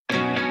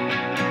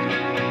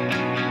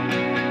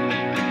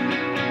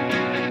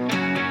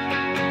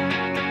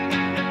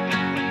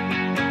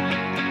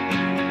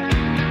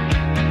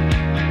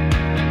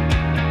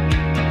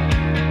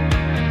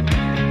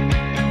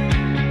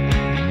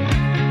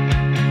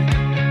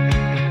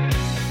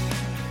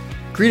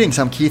Greetings,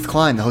 I'm Keith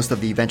Klein, the host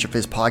of the Venture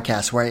Fizz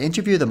podcast, where I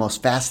interview the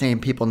most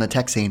fascinating people in the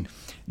tech scene.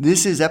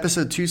 This is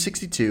episode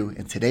 262,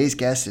 and today's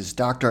guest is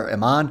Dr.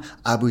 Iman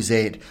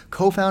Abuzeid,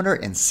 co-founder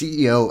and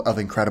CEO of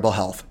Incredible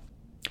Health.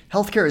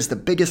 Healthcare is the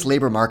biggest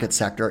labor market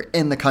sector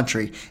in the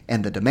country,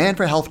 and the demand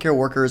for healthcare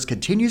workers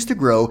continues to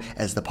grow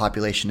as the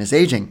population is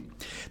aging.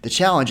 The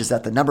challenge is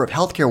that the number of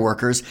healthcare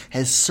workers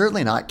has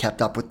certainly not kept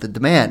up with the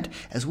demand,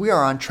 as we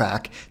are on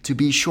track to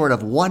be short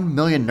of 1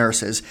 million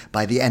nurses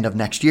by the end of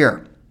next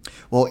year.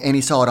 Well,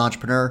 any solid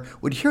entrepreneur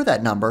would hear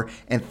that number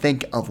and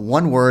think of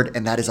one word,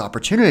 and that is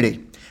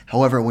opportunity.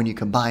 However, when you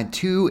combine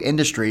two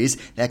industries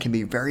that can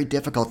be very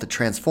difficult to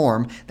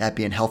transform, that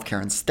being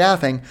healthcare and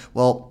staffing,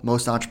 well,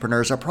 most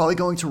entrepreneurs are probably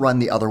going to run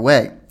the other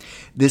way.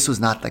 This was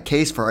not the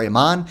case for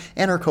Iman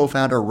and her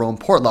co-founder, Rome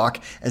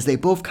Portlock, as they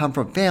both come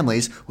from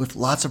families with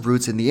lots of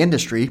roots in the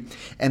industry,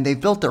 and they've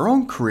built their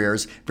own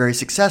careers very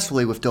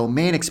successfully with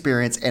domain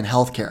experience in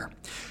healthcare.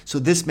 So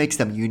this makes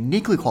them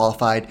uniquely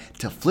qualified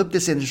to flip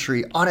this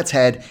industry on its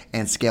head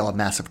and scale a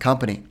massive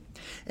company.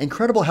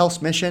 Incredible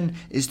Health's mission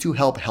is to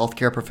help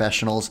healthcare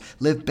professionals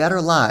live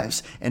better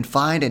lives and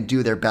find and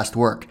do their best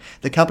work.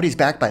 The company is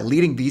backed by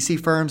leading VC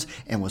firms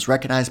and was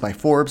recognized by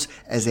Forbes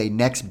as a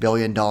next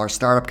billion-dollar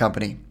startup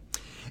company.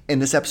 In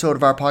this episode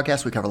of our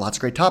podcast, we cover lots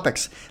of great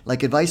topics,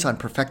 like advice on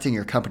perfecting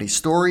your company's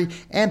story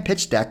and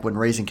pitch deck when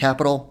raising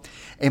capital,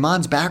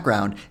 Iman's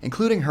background,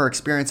 including her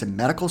experience in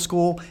medical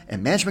school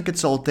and management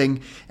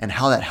consulting, and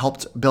how that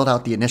helped build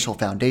out the initial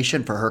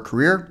foundation for her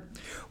career,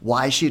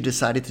 why she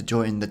decided to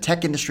join the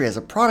tech industry as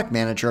a product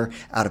manager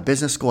out of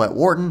business school at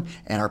Wharton,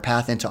 and her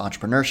path into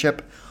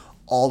entrepreneurship,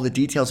 all the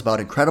details about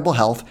Incredible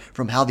Health,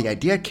 from how the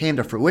idea came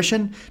to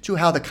fruition to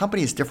how the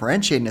company is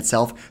differentiating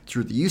itself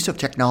through the use of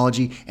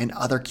technology and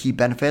other key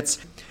benefits,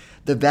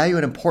 the value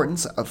and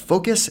importance of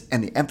focus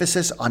and the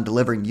emphasis on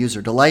delivering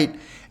user delight,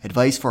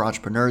 advice for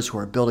entrepreneurs who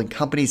are building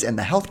companies in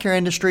the healthcare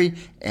industry,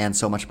 and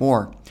so much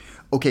more.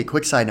 Okay,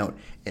 quick side note.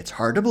 It's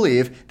hard to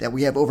believe that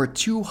we have over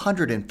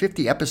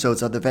 250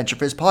 episodes of the Venture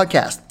Fizz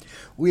podcast.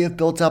 We have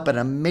built up an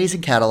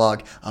amazing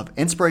catalog of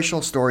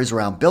inspirational stories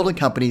around building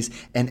companies,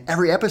 and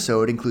every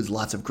episode includes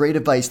lots of great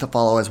advice to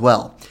follow as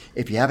well.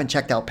 If you haven't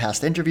checked out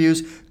past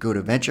interviews, go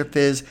to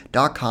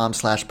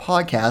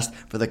venturefizz.com/podcast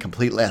for the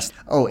complete list.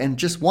 Oh, and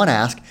just one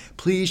ask,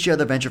 please share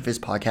the Venture Fizz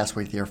podcast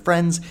with your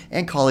friends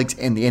and colleagues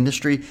in the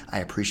industry. I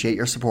appreciate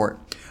your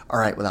support. All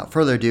right, without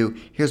further ado,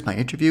 here's my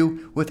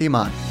interview with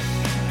Iman.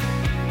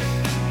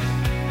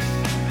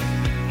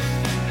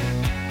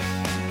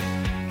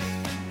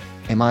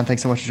 Iman,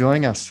 thanks so much for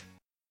joining us.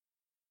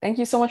 Thank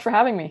you so much for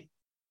having me.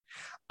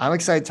 I'm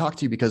excited to talk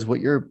to you because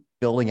what you're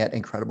building at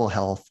Incredible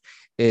Health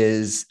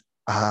is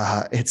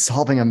it's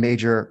solving a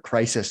major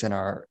crisis in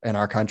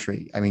our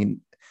country. I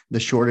mean, the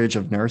shortage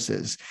of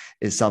nurses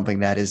is something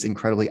that is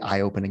incredibly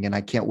eye-opening, and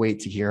I can't wait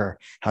to hear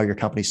how your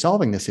company's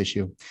solving this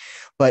issue.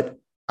 But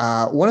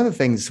one of the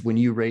things when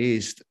you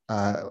raised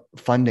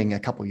funding a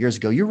couple of years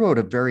ago, you wrote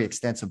a very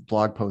extensive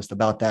blog post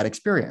about that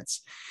experience.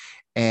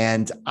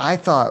 And I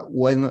thought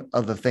one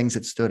of the things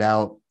that stood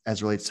out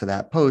as relates to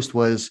that post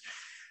was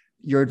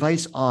your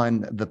advice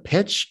on the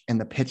pitch and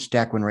the pitch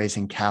deck when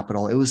raising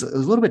capital. It was a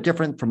little bit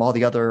different from all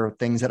the other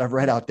things that I've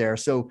read out there.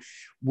 So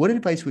what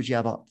advice would you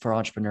have for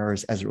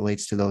entrepreneurs as it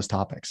relates to those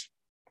topics?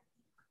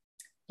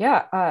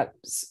 Yeah.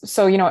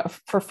 So,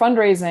 for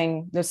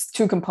fundraising, there's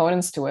two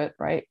components to it,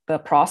 right? The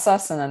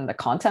process and then the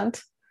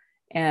content.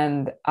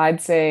 And I'd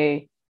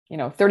say,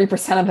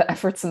 30% of the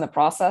effort's in the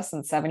process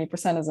and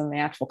 70% is in the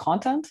actual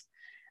content.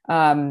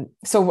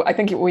 So I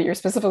think what you're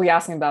specifically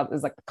asking about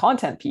is like the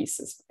content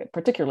pieces,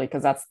 particularly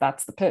because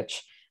that's the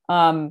pitch.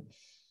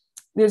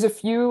 There's a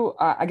few,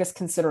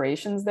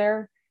 considerations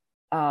there.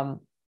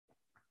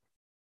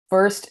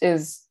 First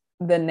is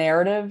the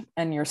narrative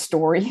and your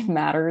story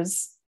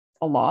matters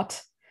a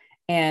lot.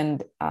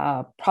 And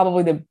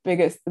probably the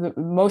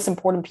most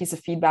important piece of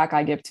feedback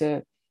I give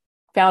to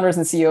founders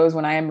and CEOs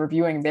when I am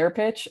reviewing their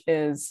pitch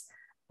is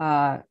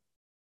you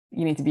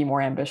need to be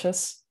more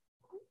ambitious.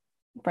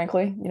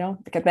 Frankly,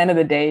 like at the end of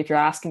the day, if you're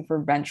asking for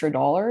venture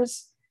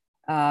dollars,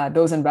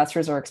 those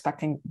investors are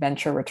expecting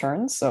venture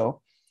returns. So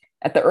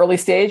at the early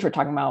stage, we're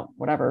talking about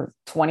whatever,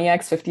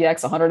 20x,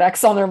 50x,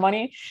 100x on their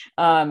money.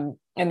 And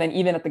then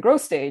even at the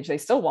growth stage, they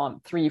still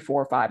want 3,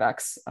 4,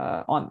 5x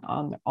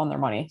on their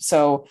money.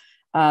 So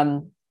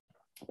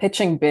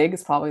pitching big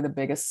is probably the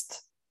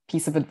biggest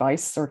piece of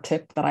advice or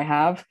tip that I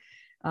have.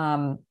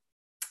 I'll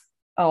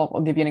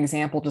give you an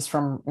example just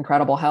from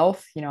Incredible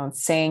Health,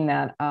 saying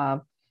that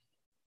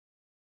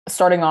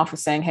starting off with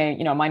saying, hey,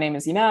 my name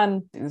is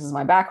Iman. This is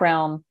my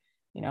background.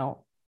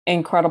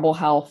 Incredible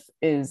Health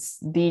is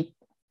the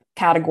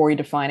category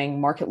defining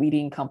market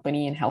leading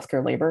company in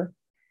healthcare labor.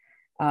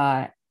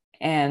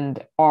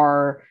 And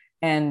our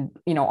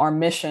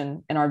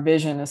mission and our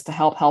vision is to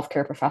help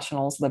healthcare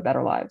professionals live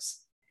better lives.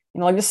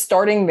 Just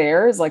starting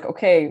there is like,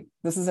 okay,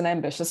 this is an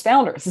ambitious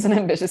founder. This is an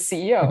ambitious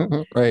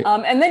CEO. Right.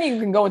 And then you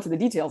can go into the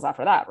details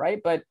after that.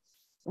 Right. But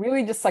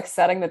really just like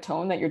setting the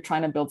tone that you're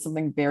trying to build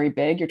something very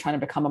big, you're trying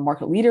to become a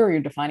market leader, or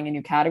you're defining a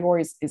new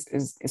category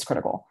is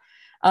critical.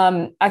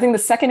 I think the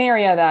second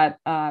area that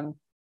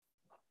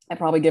I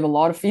probably give a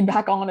lot of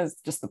feedback on is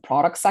just the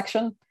product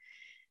section.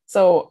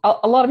 So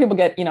a lot of people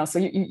get, so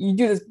you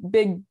do this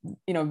big,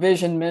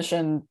 vision,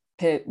 mission,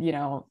 pit,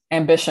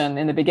 ambition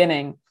in the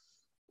beginning.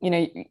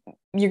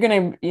 You're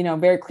going to,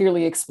 very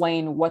clearly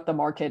explain what the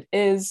market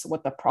is,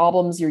 what the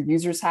problems your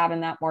users have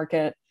in that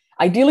market,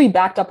 ideally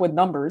backed up with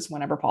numbers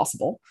whenever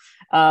possible,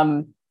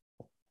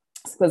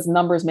 because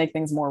numbers make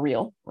things more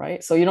real,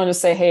 right? So you don't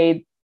just say,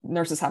 hey,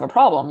 nurses have a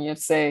problem. You have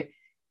to say,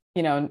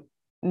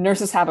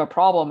 nurses have a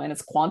problem and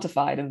it's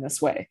quantified in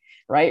this way,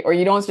 right? Or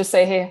you don't just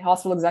say, hey,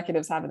 hospital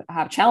executives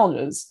have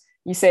challenges.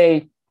 You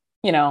say,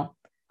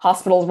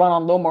 hospitals run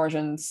on low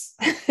margins,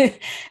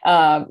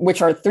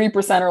 which are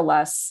 3% or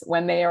less.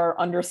 When they are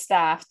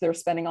understaffed, they're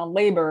spending on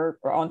labor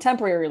or on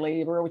temporary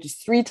labor, which is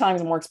 3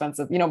 times more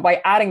expensive.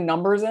 By adding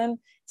numbers in,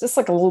 it's just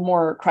like a little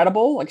more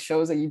credible, like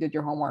shows that you did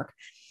your homework.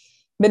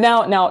 But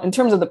now in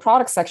terms of the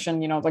product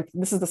section, like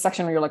this is the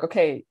section where you're like,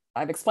 okay,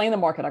 I've explained the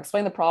market, I've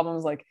explained the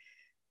problems, like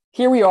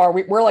here we are,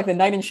 we're like the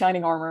knight in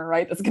shining armor,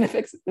 right? That's going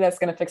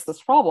to fix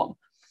this problem.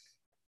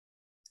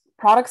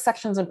 Product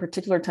sections in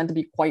particular tend to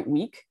be quite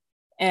weak.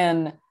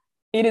 And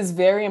it is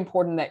very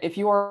important that if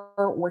you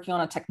are working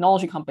on a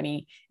technology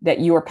company, that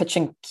you are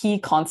pitching key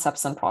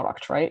concepts and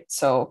product, right?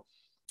 So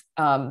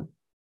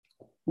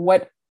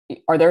what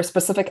are there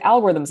specific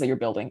algorithms that you're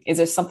building? Is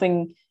there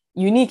something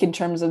unique in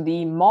terms of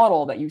the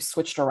model that you've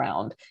switched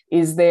around?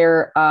 Is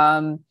there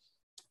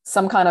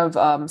some kind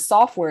of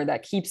software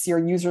that keeps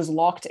your users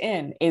locked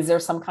in? Is there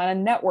some kind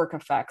of network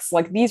effects?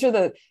 Like these are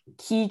the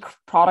key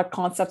product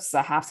concepts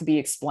that have to be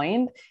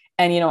explained.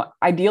 And,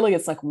 ideally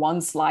it's like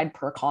 1 slide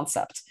per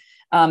concept.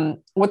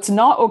 What's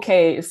not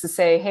okay is to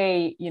say,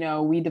 hey,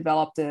 we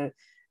developed a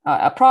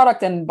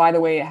product, and by the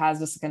way, it has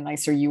just like a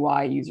nicer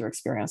UI user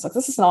experience. Like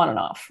this is not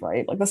enough,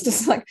 right? Like that's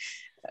just like,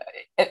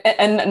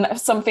 and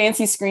some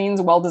fancy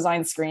screens,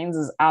 well-designed screens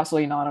is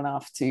absolutely not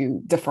enough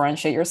to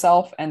differentiate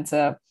yourself and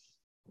to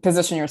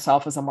position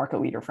yourself as a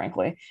market leader,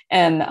 frankly.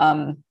 And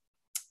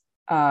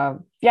so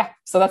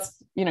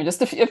that's,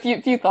 just a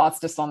few thoughts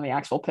just on the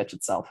actual pitch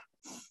itself.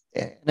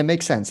 And it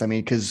makes sense. I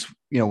mean, because,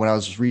 when I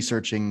was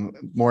researching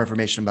more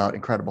information about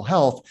Incredible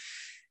Health,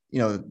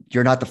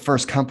 you're not the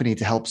first company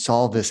to help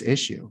solve this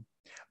issue.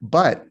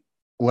 But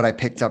what I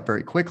picked up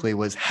very quickly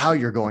was how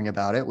you're going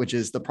about it, which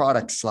is the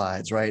product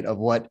slides, right? Of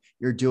what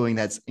you're doing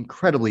that's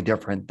incredibly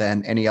different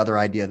than any other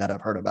idea that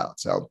I've heard about.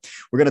 So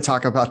we're going to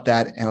talk about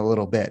that in a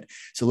little bit.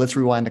 So let's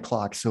rewind the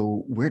clock.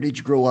 So where did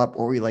you grow up?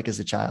 What were you like as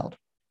a child?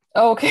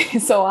 Okay.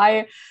 So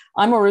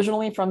I'm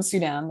originally from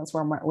Sudan. That's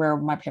where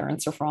my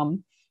parents are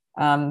from.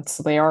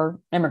 So they are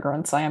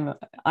immigrants. I am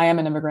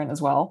an immigrant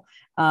as well.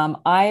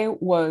 I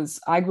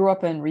grew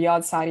up in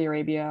Riyadh, Saudi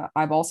Arabia.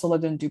 I've also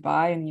lived in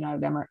Dubai in the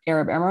United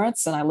Arab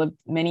Emirates, and I lived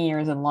many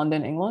years in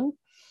London, England,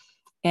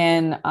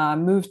 and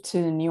moved to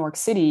New York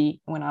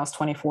City when I was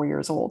 24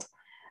 years old.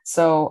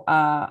 So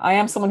I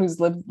am someone who's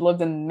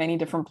lived in many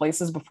different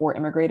places before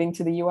immigrating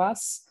to the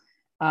US.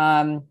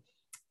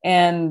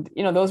 And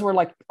those were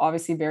like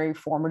obviously very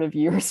formative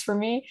years for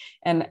me,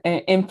 and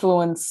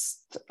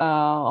influenced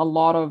a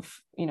lot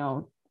of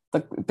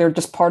they're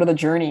just part of the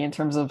journey in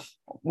terms of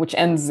which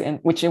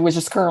it was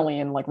just currently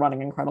in like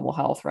running Incredible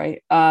Health,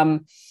 right?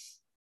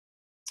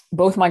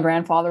 Both my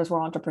grandfathers were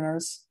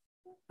entrepreneurs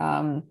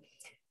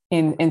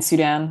in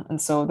Sudan,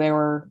 and so they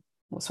were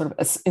sort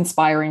of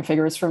inspiring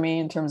figures for me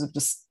in terms of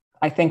just.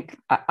 I think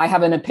I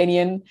have an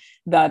opinion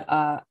that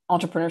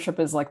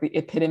entrepreneurship is like the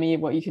epitome of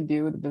what you can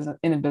do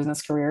in a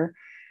business career.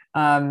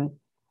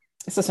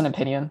 It's just an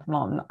opinion.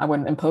 I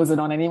wouldn't impose it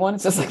on anyone.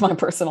 It's just like my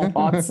personal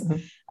thoughts.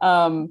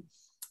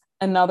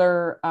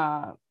 Another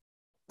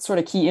sort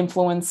of key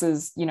influence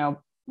is,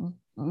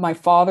 my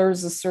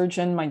father's a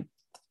surgeon.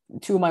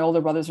 2 of my older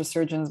brothers are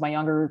surgeons. My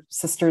younger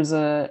sister's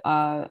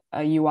a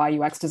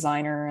UI UX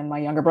designer, and my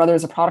younger brother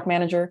is a product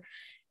manager.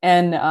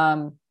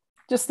 And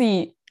just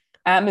the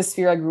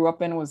atmosphere I grew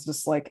up in was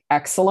just like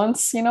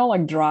excellence,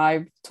 like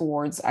drive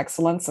towards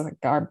excellence. Like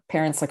our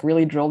parents like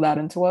really drilled that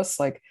into us.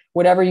 Like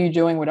whatever you're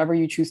doing, whatever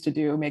you choose to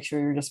do, make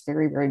sure you're just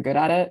very, very good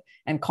at it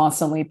and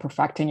constantly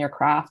perfecting your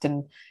craft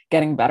and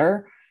getting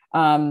better.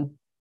 And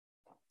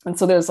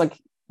so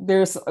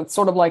there's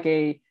sort of like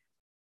a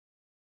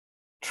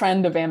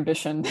trend of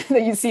ambition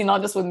that you see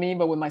not just with me,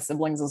 but with my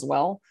siblings as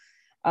well.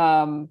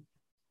 And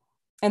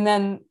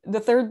then the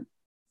third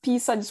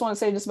piece I just want to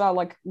say just about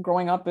like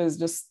growing up is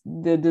just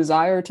the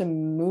desire to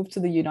move to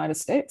the United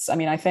States. I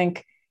mean, I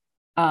think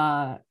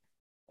the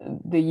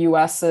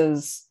US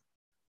is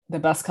the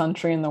best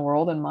country in the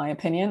world, in my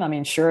opinion. I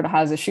mean, sure, it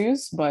has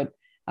issues, but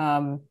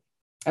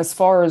as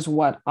far as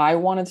what I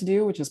wanted to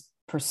do, which is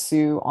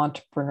pursue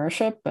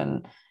entrepreneurship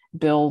and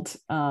build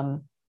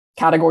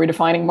category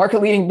defining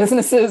market leading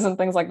businesses and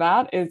things like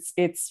that,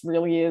 it's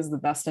really is the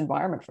best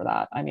environment for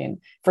that. I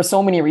mean, for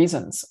so many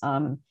reasons.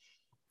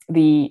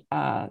 The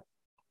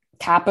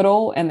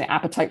capital and the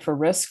appetite for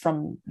risk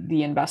from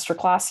the investor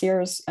class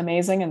here is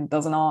amazing, and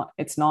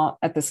it's not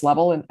at this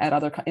level in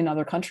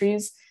other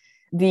countries.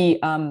 The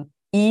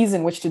ease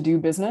in which to do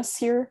business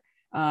here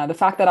The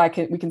fact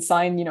that we can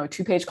sign,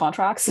 2-page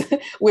contracts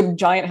with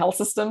giant health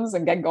systems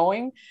and get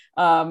going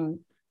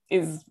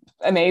is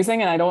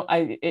amazing.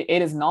 And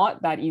it is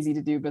not that easy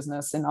to do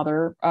business in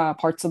other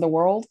parts of the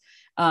world.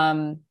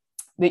 The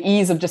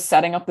ease of just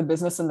setting up the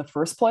business in the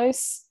first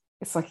place.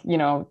 It's like,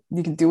 you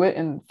can do it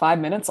in 5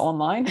 minutes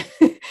online,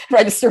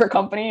 register a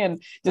company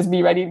and just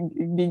be ready,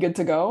 be good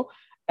to go.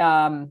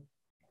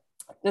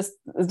 It's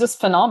just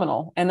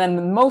phenomenal. And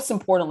then most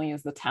importantly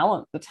is the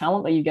talent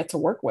that you get to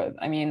work with.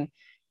 I mean,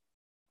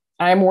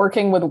 I'm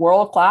working with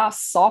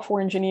world-class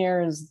software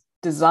engineers,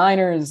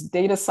 designers,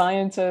 data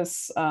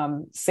scientists,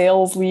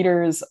 sales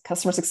leaders,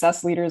 customer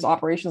success leaders,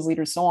 operations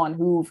leaders, so on,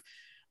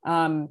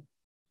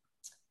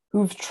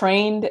 who've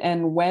trained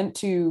and went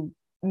to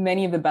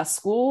many of the best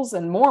schools.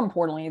 And more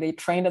importantly, they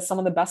trained at some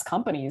of the best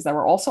companies that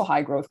were also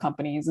high growth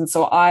companies. And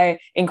so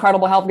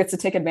Incredible Health gets to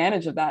take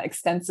advantage of that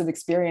extensive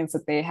experience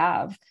that they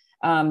have,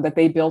 that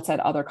they built at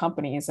other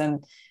companies.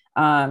 And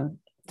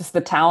just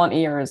the talent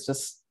here is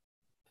just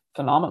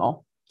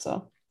phenomenal.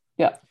 So,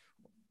 yeah.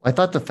 I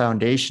thought the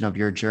foundation of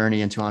your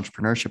journey into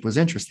entrepreneurship was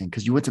interesting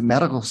because you went to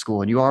medical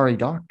school and you are a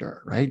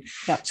doctor, right?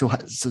 Yeah.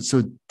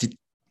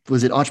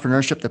 Was it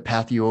entrepreneurship the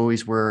path you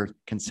always were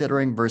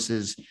considering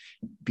versus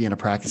being a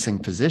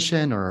practicing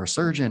physician or a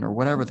surgeon or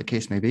whatever the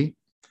case may be?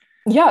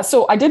 Yeah.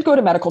 So I did go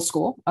to medical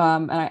school,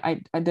 and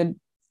I did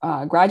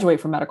graduate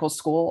from medical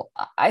school.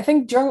 I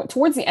think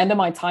towards the end of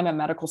my time at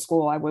medical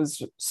school, I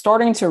was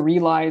starting to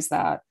realize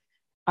that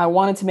I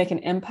wanted to make an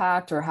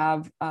impact or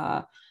have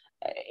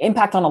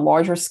impact on a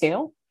larger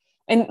scale.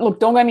 And look,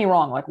 don't get me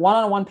wrong, like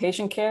one-on-one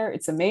patient care,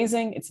 it's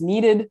amazing. It's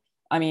needed.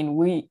 I mean,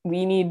 we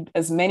need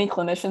as many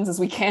clinicians as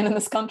we can in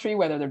this country,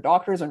 whether they're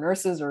doctors or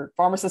nurses or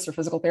pharmacists or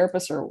physical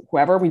therapists or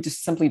whoever. We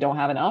just simply don't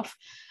have enough.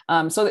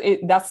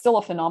 That's still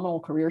a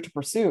phenomenal career to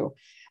pursue.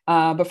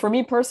 But for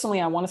me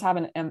personally, I wanted to have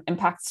an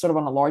impact sort of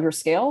on a larger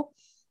scale.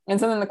 And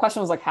so then the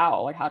question was like,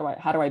 how? Like, how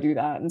do I do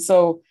that? And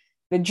so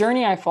the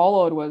journey I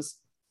followed was,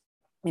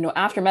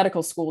 after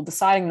medical school,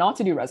 deciding not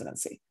to do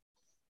residency.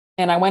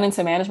 And I went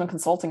into management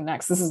consulting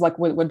next. This is like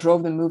what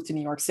drove the move to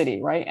New York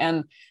City, right?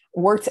 And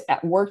worked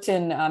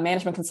in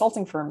management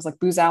consulting firms like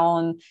Booz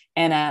Allen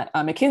and at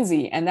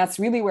McKinsey. And that's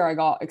really where I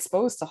got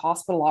exposed to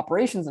hospital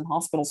operations and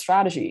hospital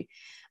strategy.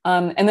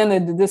 And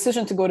then the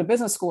decision to go to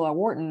business school at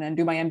Wharton and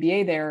do my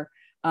MBA there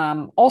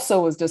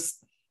also was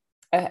just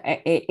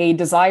a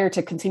desire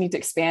to continue to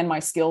expand my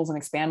skills and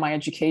expand my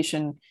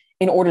education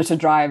in order to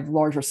drive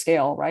larger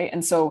scale, right?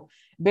 And so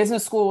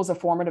business school was a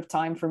formative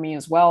time for me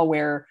as well,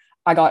 where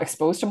I got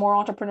exposed to more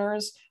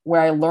entrepreneurs,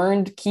 where I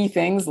learned key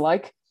things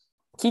like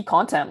key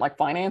content, like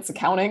finance,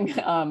 accounting,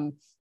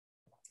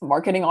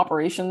 marketing,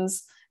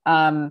 operations,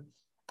 and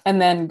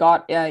then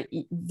got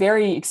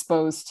very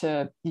exposed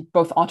to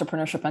both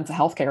entrepreneurship and to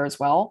healthcare as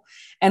well.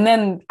 And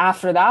then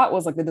after that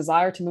was like the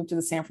desire to move to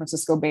the San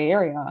Francisco Bay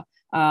Area,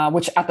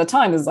 which at the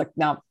time is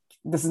now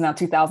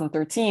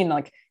 2013.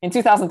 Like in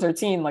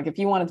 2013, like if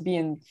you wanted to be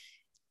in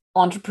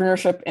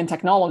entrepreneurship and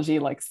technology,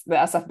 like the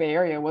SF Bay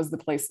Area was the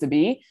place to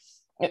be.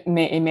 That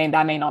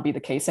may not be the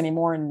case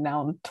anymore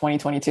now in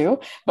 2022,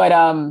 but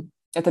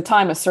at the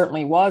time it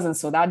certainly was. And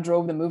so that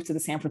drove the move to the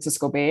San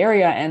Francisco Bay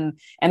Area and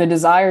the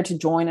desire to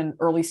join an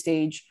early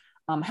stage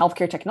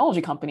healthcare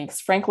technology company.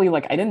 Because frankly,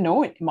 like I didn't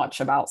know much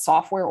about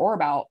software or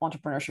about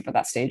entrepreneurship at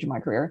that stage of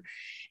my career.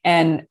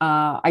 And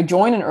I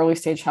joined an early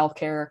stage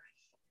healthcare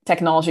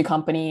technology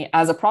company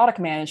as a product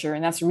manager.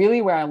 And that's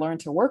really where I learned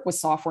to work with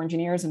software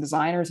engineers and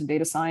designers and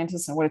data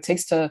scientists and what it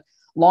takes to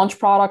launch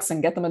products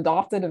and get them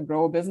adopted and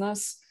grow a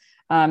business.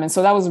 And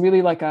so that was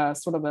really like a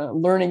sort of a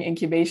learning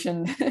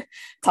incubation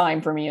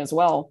time for me as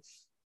well.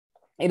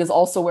 It is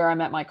also where I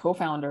met my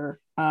co-founder,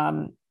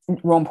 Rome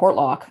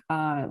Portlock.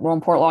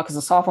 Rome Portlock is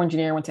a software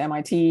engineer, went to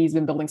MIT. He's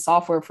been building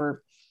software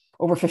for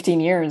over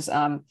 15 years.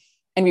 And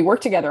we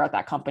worked together at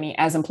that company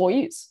as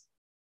employees.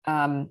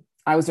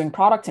 I was doing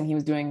product and he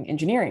was doing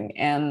engineering,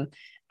 and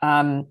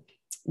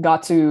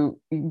got to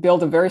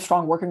build a very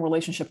strong working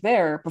relationship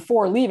there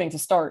before leaving to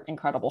start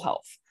Incredible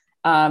Health.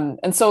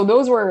 And so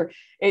those were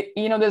it,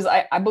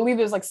 I believe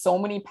there's like so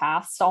many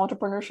paths to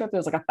entrepreneurship.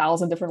 There's like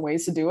 1,000 different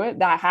ways to do it.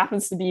 That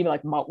happens to be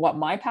like what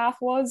my path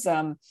was.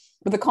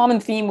 But the common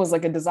theme was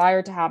like a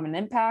desire to have an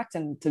impact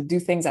and to do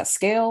things at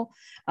scale.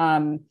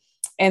 And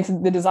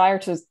the desire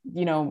to,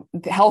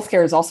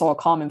 healthcare is also a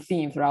common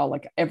theme throughout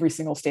like every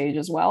single stage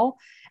as well.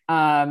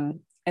 And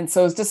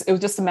so it was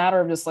just a matter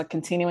of just like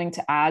continuing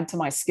to add to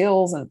my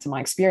skills and to my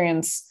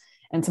experience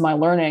and to my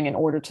learning in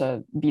order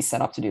to be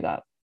set up to do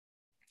that.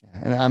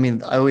 And I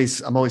mean,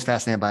 I'm always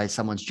fascinated by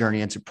someone's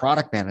journey into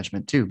product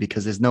management too,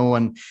 because there's no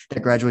one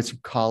that graduates from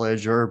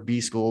college or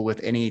B school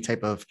with any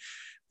type of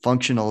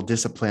functional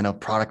discipline of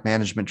product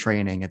management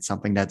training. It's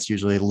something that's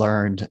usually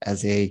learned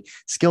as a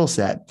skill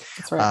set.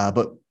 That's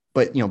right.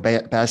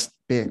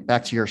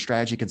 Back to your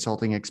strategy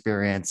consulting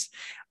experience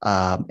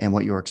and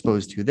what you were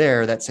exposed to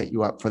there, that set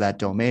you up for that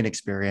domain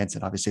experience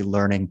and obviously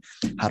learning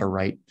how to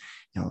write,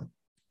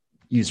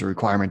 user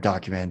requirement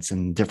documents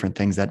and different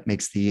things that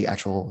makes the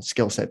actual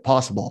skill set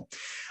possible.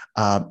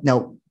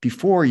 Now,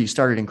 before you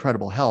started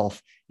Incredible Health,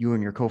 you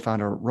and your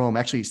co-founder Rome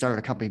actually started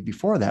a company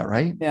before that,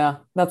 right? Yeah,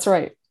 that's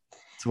right.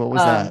 So what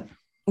was that?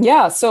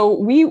 Yeah,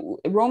 so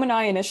Rome and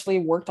I initially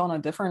worked on a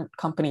different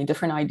company,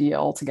 different idea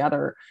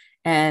altogether.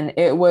 And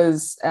it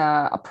was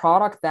a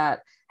product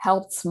that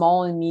helped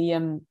small and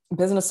medium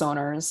business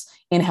owners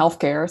in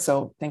healthcare.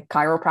 So think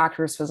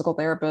chiropractors, physical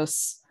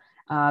therapists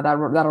that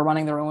are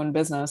running their own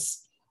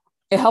business.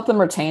 It helped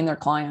them retain their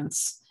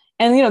clients.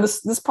 And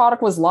this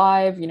product was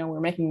live.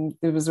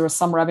 There was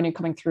some revenue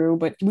coming through,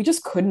 but we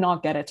just could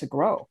not get it to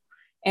grow.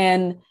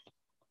 And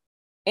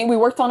we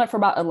worked on it for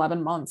about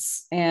 11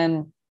 months.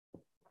 And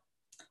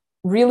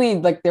really,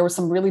 like, there were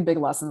some really big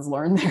lessons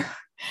learned there.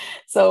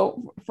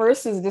 So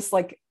first is just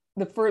like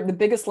the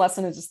biggest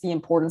lesson is just the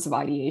importance of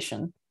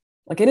ideation.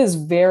 Like, it is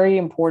very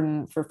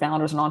important for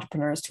founders and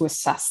entrepreneurs to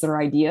assess their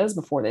ideas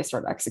before they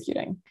start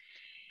executing.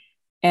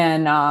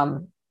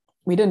 And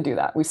we didn't do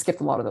that. We skipped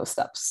a lot of those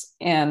steps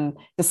and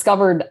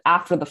discovered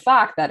after the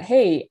fact that,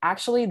 hey,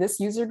 actually this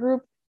user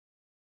group,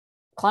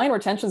 client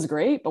retention is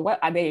great, but what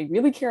they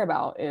really care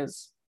about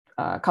is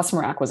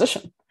customer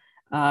acquisition.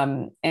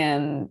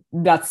 And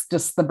that's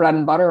just the bread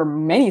and butter of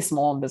many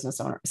small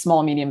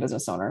and medium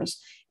business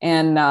owners.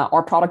 And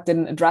our product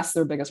didn't address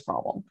their biggest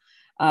problem.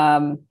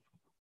 And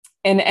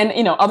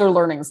other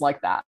learnings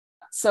like that.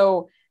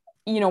 So,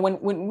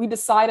 when we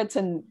decided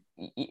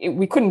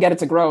we couldn't get it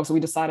to grow. So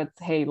we decided,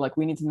 hey, like,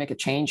 we need to make a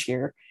change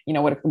here.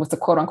 What's the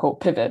quote unquote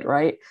pivot,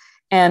 right?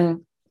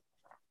 And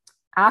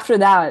after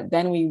that,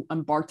 then we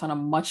embarked on a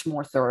much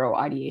more thorough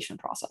ideation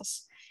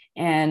process.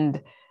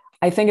 And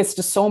I think it's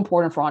just so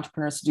important for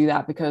entrepreneurs to do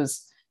that,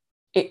 because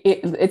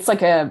it's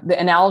like the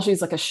analogy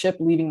is like a ship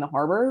leaving the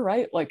harbor,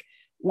 right? Like,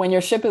 when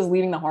your ship is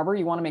leaving the harbor,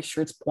 you want to make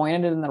sure it's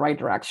pointed in the right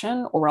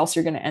direction, or else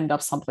you're going to end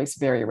up someplace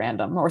very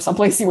random or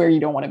someplace where you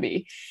don't want to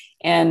be.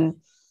 And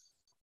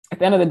at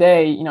the end of the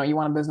day, you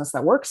want a business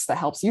that works, that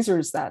helps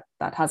users, that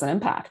has an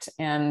impact.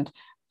 And,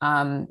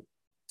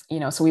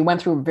 so we went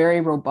through a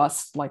very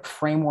robust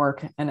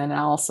framework and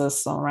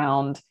analysis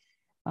around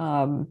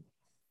the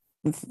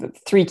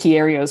three key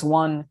areas.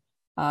 One,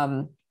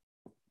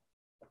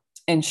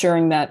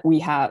 ensuring that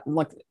we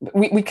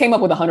we came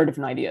up with 100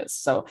 different ideas.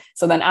 So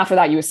then after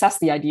that, you assess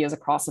the ideas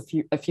across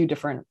a few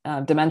different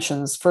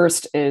dimensions.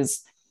 First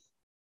is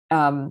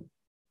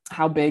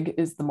how big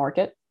is the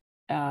market?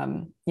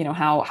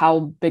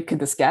 How big could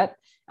this get?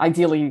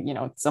 Ideally,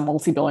 it's a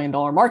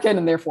multi-billion-dollar market,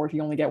 and therefore, if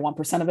you only get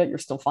 1% of it, you're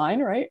still fine,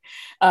 right?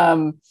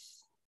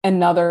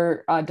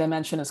 Another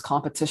dimension is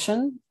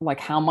competition. Like,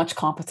 how much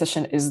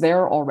competition is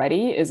there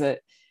already? Is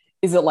it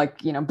like,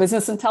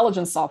 business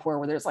intelligence software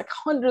where there's like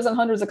hundreds and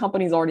hundreds of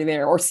companies already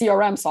there, or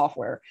CRM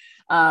software?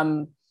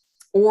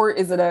 Or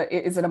is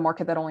it a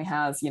market that only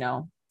has,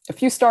 a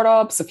few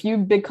startups, a few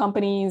big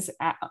companies,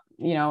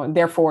 and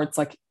therefore it's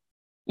like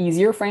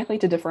easier, frankly,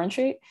 to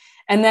differentiate.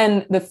 And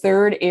then the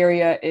third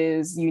area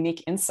is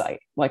unique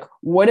insight. Like,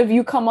 what have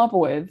you come up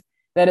with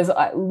that is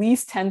at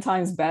least 10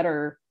 times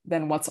better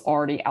than what's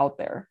already out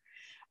there?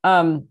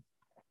 And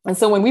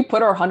so when we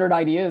put our 100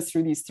 ideas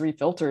through these three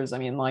filters, I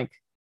mean, like,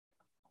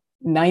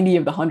 90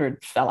 of the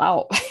 100 fell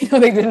out.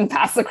 They didn't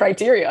pass the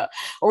criteria,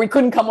 or we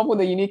couldn't come up with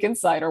a unique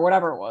insight, or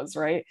whatever it was,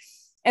 right?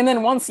 And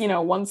then once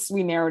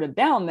we narrowed it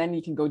down, then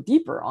you can go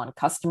deeper on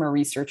customer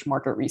research,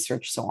 market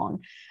research, so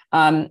on.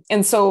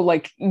 And so,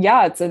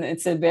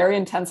 it's a very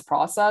intense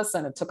process,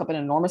 and it took up an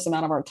enormous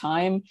amount of our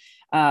time,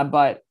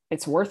 but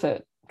it's worth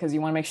it, because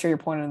you want to make sure you're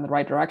pointed in the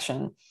right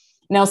direction.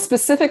 Now,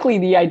 specifically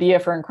the idea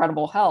for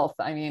Incredible Health,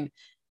 I mean,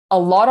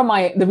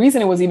 the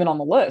reason it was even on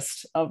the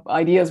list of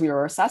ideas we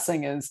were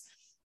assessing is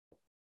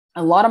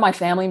a lot of my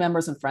family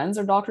members and friends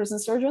are doctors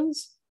and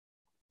surgeons,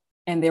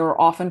 and they were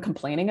often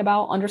complaining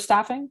about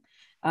understaffing.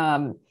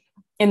 And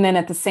then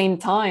at the same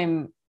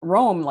time,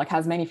 Rome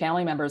has many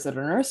family members that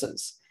are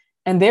nurses,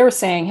 and they were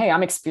saying, hey,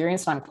 I'm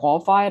experienced, I'm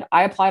qualified.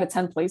 I apply to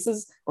 10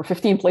 places or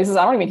 15 places.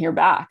 I don't even hear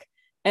back.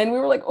 And we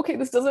were like, okay,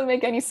 this doesn't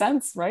make any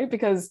sense, right?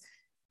 Because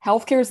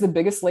healthcare is the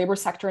biggest labor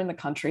sector in the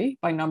country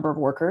by number of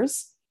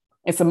workers.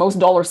 It's the most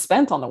dollars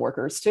spent on the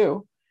workers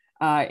too,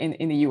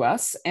 in the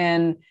US.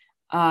 And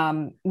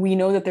we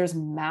know that there's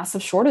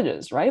massive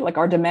shortages, right? Like,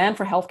 our demand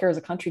for healthcare as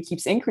a country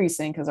keeps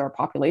increasing because our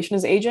population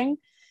is aging,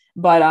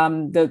 but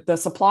the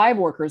supply of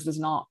workers does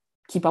not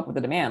keep up with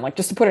the demand. Like,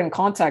 just to put it in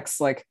context,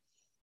 like,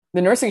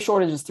 the nursing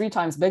shortage is 3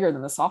 times bigger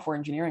than the software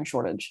engineering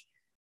shortage.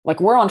 Like,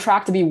 we're on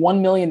track to be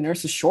 1 million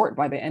nurses short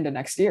by the end of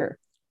next year.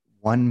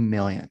 1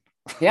 million.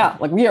 Yeah,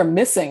 like, we are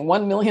missing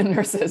 1 million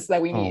nurses that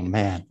we need. Oh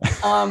man.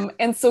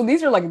 And so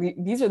these are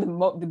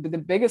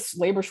the biggest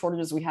labor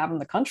shortages we have in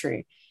the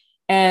country.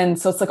 And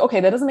so it's like, okay,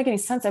 that doesn't make any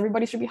sense.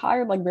 Everybody should be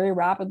hired very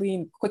rapidly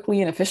and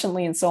quickly and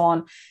efficiently and so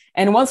on.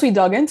 And once we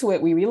dug into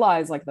it, we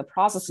realized the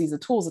processes, the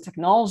tools, the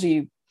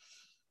technology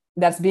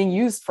that's being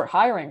used for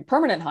hiring,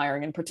 permanent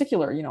hiring in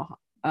particular,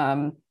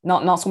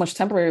 not so much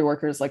temporary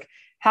workers,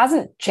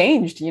 hasn't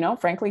changed,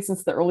 frankly,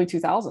 since the early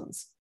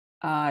 2000s.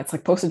 It's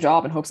like, post a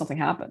job and hope something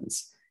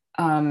happens.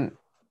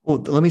 Well,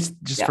 let me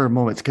just Yeah. for a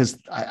moment, because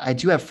I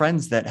do have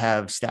friends that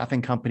have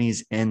staffing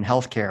companies in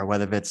healthcare,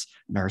 whether it's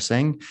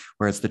nursing,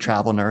 where it's the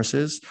travel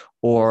nurses,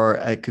 or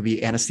it could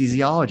be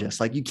anesthesiologists.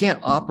 Like you can't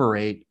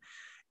operate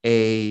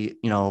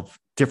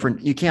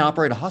you can't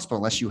operate a hospital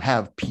unless you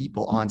have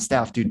people on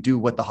staff to do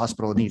what the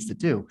hospital needs to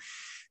do.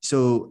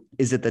 So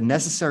is it the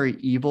necessary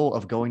evil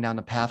of going down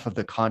the path of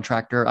the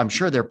contractor? I'm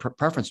sure their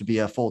preference would be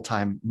a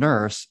full-time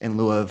nurse in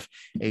lieu of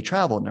a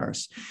travel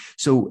nurse.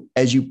 So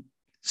as you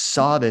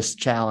saw this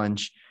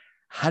challenge,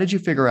 how did you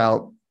figure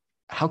out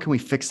how can we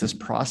fix this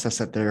process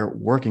that they're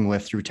working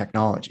with through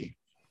technology?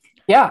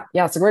 Yeah,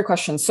 it's a great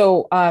question.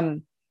 So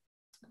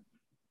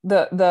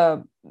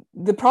the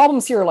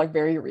problems here are like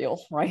very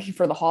real, right?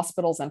 For the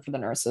hospitals and for the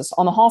nurses.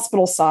 On the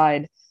hospital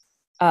side,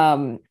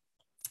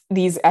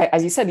 these,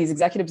 as you said, these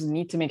executives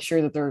need to make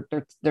sure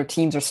that their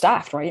teams are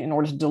staffed, right, in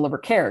order to deliver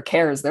care.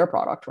 Care is their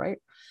product, right?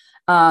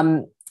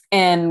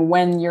 And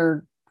when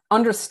you're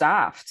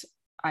understaffed,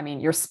 I mean,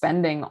 you're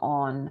spending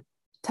on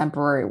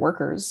temporary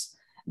workers.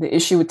 The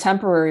issue with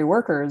temporary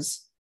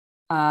workers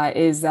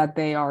is that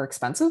they are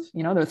expensive.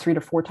 You know, they're 3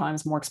 to 4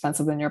 times more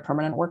expensive than your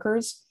permanent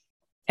workers.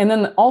 And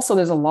then also,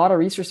 there's a lot of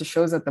research that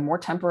shows that the more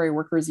temporary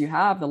workers you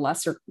have, the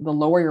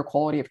lower your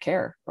quality of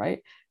care,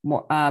 right?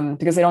 More,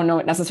 because they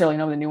don't necessarily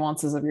know the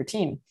nuances of your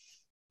team.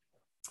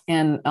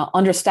 And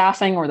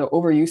understaffing or the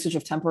overusage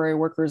of temporary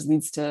workers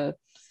leads to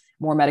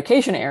more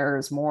medication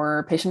errors,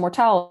 more patient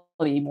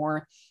mortality,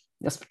 more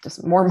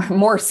just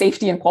more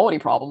safety and quality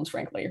problems,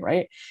 frankly,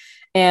 right?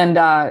 And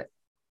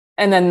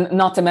then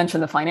not to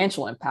mention the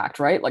financial impact,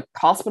 right? Like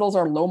hospitals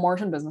are low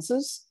margin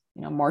businesses.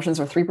 You know, margins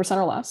are 3%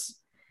 or less.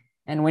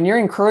 And when you're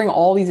incurring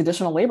all these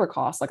additional labor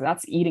costs, like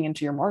that's eating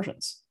into your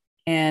margins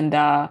and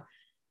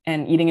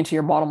eating into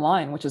your bottom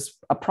line, which is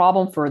a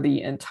problem for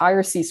the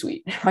entire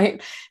C-suite,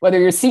 right? Whether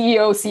you're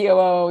CEO,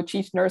 COO,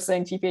 chief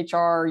nursing, chief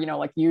HR, you know,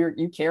 like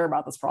you care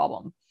about this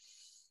problem.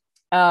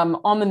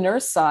 On the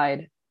nurse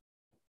side,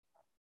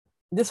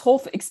 this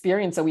whole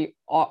experience that we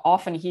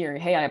often hear,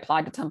 hey, I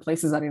applied to 10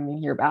 places, I didn't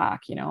even hear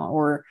back, you know,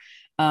 or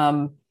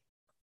I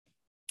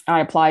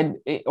applied,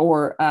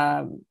 or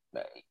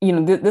you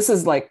know, this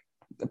is like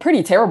a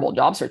pretty terrible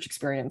job search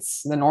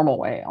experience the normal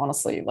way,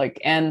 honestly. Like,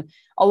 and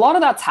a lot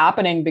of that's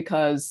happening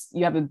because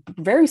you have a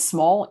very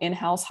small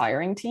in-house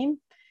hiring team,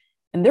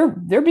 and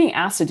they're being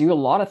asked to do a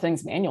lot of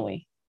things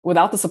manually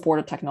without the support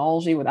of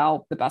technology,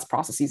 without the best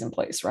processes in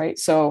place, right?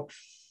 So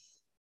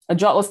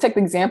let's take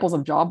the examples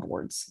of job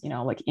boards, you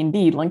know, like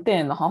Indeed,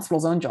 LinkedIn, the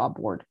hospital's own job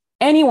board.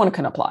 Anyone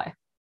can apply,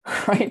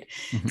 right?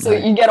 So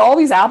Right. you get all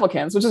these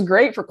applicants, which is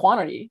great for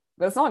quantity,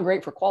 but it's not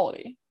great for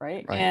quality,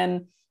 right?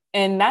 Right.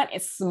 And that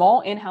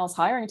small in-house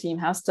hiring team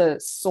has to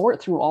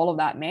sort through all of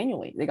that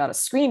manually. They got to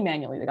screen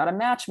manually, they got to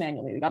match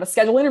manually, they got to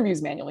schedule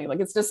interviews manually. Like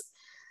it's just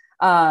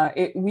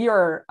we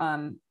are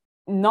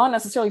not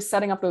necessarily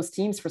setting up those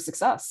teams for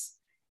success.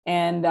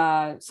 And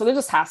so there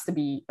just has to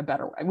be a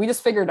better way. We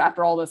just figured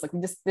after all this, like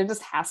there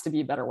just has to be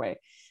a better way.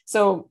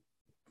 So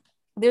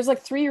there's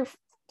like three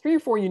or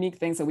four unique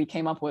things that we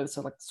came up with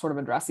to like sort of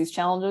address these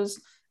challenges.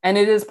 And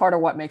it is part of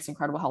what makes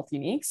Incredible Health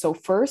unique. So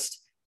first,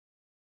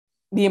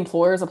 the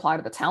employers apply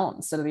to the talent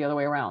instead of the other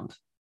way around.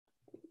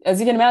 As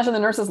you can imagine, the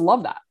nurses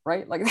love that,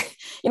 right? Like,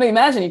 you know,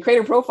 imagine you create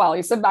a profile,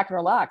 you sit back and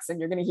relax, and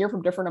you're going to hear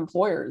from different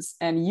employers.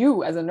 And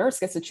you, as a nurse,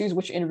 gets to choose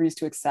which interviews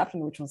to accept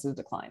and which ones to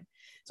decline.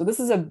 So this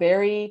is a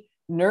very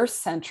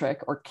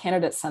nurse-centric or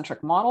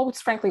candidate-centric model, which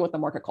is frankly what the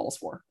market calls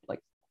for. Like,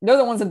 they're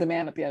the ones in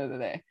demand at the end of the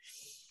day.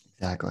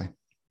 Exactly.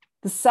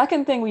 The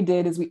second thing we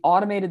did is we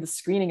automated the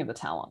screening of the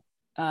talent.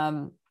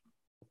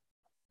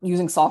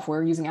 Using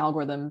software, using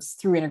algorithms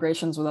through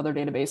integrations with other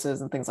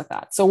databases and things like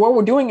that. So what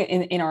we're doing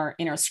in our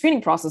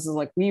screening process is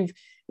like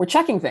we're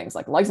checking things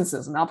like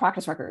licenses and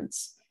malpractice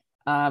records,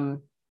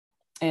 and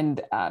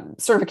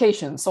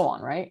certification, so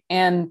on, right?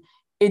 And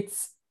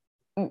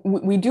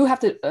we do have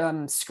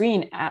to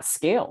screen at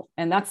scale,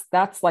 and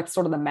that's like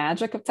sort of the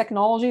magic of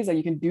technologies, that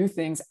you can do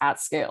things at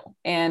scale,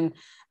 and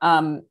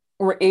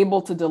we're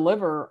able to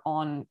deliver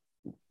on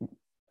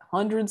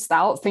hundreds,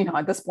 thousands, you know,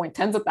 at this point,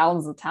 tens of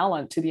thousands of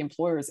talent to the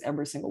employers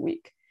every single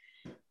week.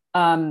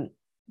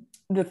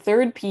 The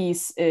third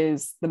piece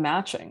is the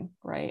matching,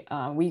 right?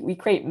 We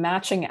create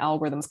matching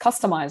algorithms,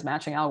 customized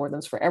matching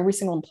algorithms for every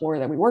single employer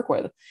that we work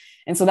with.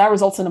 And so that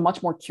results in a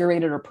much more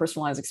curated or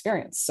personalized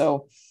experience.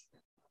 So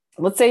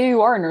let's say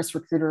you are a nurse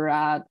recruiter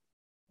at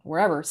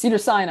wherever,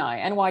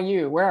 Cedars-Sinai,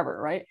 NYU, wherever,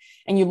 right?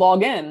 And you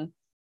log in.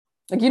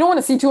 Like, you don't want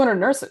to see 200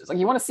 nurses. Like,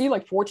 you want to see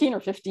like 14 or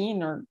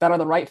 15 or that are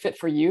the right fit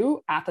for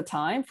you at the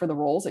time for the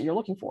roles that you're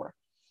looking for.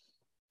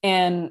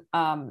 And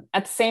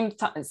at the same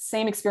time,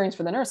 same experience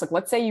for the nurse. Like,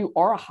 let's say you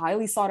are a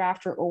highly sought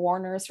after OR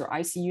nurse or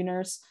ICU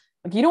nurse.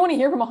 Like, you don't want to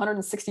hear from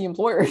 160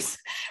 employers,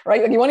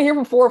 right? Like, you want to hear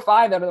from 4 or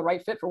 5 that are the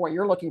right fit for what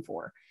you're looking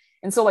for.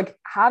 And so, like,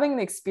 having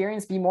the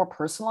experience be more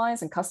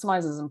personalized and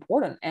customized is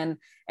important. And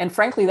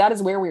frankly, that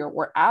is where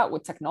we're at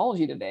with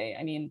technology today.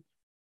 I mean,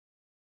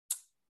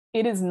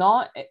 it is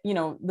not, you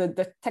know,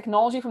 the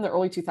technology from the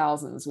early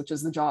 2000s, which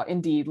is the job,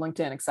 Indeed,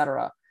 LinkedIn, et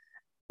cetera.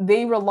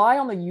 They rely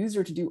on the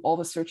user to do all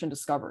the search and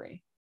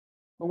discovery.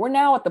 But we're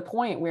now at the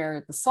point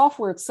where the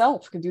software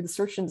itself can do the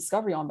search and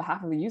discovery on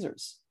behalf of the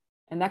users.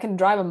 And that can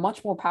drive a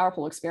much more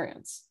powerful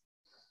experience.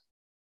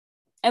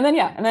 And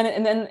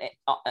then,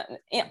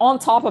 on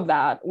top of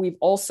that, we've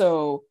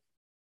also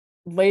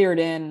layered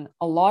in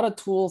a lot of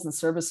tools and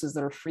services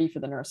that are free for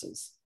the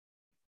nurses.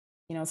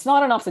 It's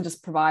not enough to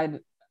just provide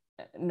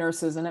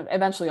nurses and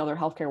eventually other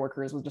healthcare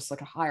workers with just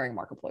like a hiring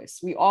marketplace.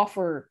 We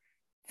offer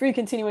free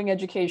continuing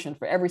education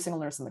for every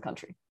single nurse in the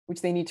country,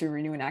 which they need to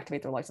renew and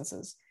activate their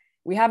licenses.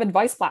 We have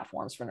advice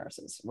platforms for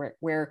nurses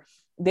where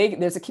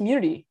there's a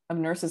community of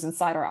nurses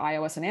inside our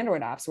iOS and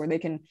Android apps where they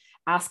can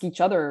ask each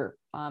other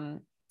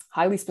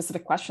highly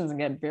specific questions and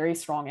get very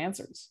strong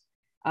answers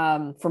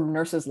from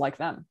nurses like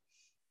them.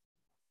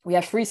 We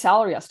have free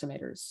salary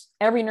estimators.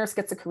 Every nurse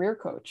gets a career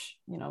coach,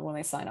 when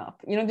they sign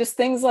up. Just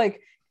things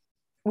like,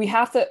 we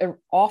have to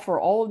offer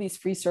all of these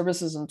free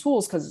services and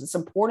tools because it's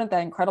important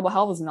that Incredible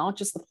Health is not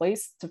just the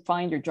place to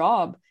find your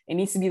job. It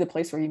needs to be the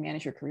place where you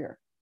manage your career.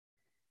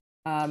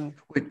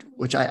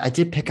 Which I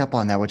did pick up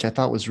on that, which I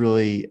thought was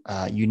really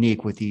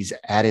unique with these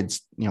added,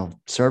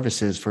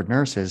 services for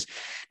nurses.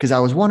 Because I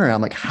was wondering,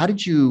 I'm like, how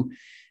did you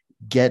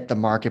get the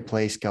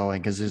marketplace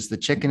going? Because there's the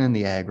chicken and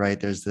the egg, right?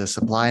 There's the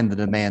supply and the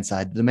demand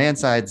side. The demand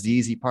side is the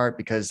easy part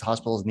because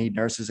hospitals need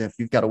nurses. And if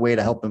you've got a way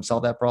to help them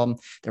solve that problem,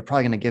 they're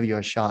probably going to give you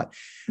a shot.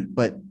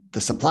 But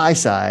the supply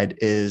side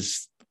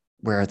is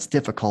where it's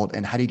difficult.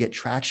 And how do you get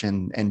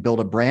traction and build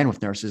a brand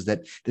with nurses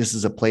that this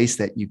is a place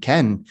that you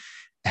can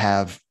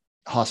have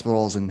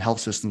hospitals and health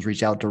systems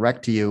reach out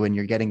direct to you, and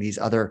you're getting these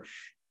other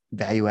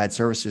value add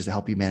services to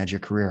help you manage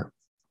your career?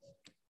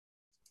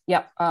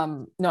 Yeah.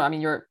 No, I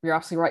mean, you're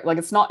absolutely right. Like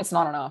it's not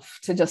enough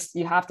to just,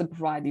 you have to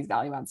provide these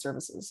value add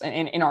services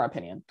in our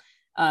opinion.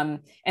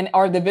 And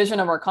the vision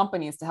of our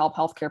company is to help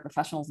healthcare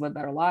professionals live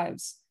better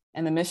lives.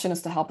 And the mission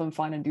is to help them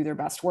find and do their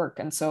best work.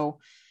 And so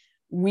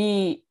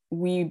we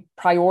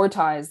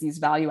prioritize these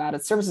value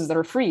added services that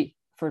are free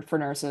for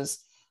nurses.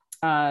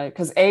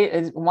 Because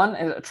it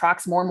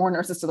attracts more and more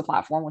nurses to the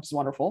platform, which is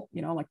wonderful.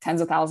 Like tens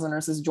of thousands of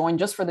nurses join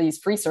just for these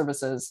free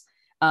services.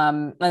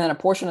 And then a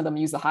portion of them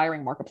use the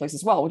hiring marketplace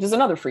as well, which is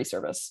another free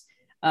service.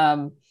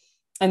 And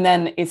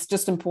then it's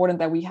just important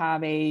that we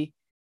have a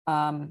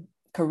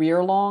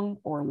career-long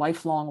or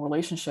lifelong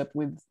relationship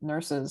with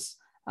nurses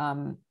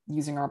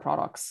using our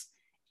products.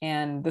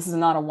 And this is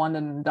not a one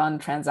and done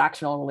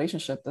transactional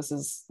relationship. This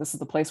is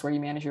the place where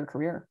you manage your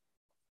career.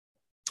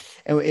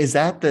 Is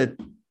that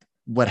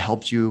what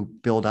helped you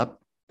build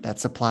up that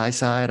supply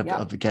side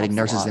of getting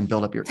nurses and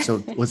build up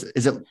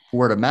is it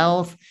word of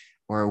mouth,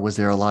 or was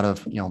there a lot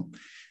of,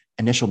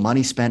 initial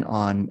money spent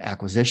on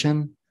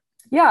acquisition?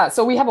 Yeah.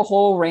 So we have a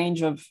whole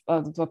range of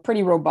a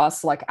pretty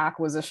robust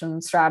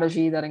acquisition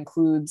strategy that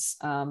includes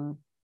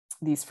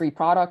these free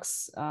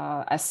products,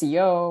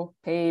 SEO,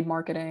 paid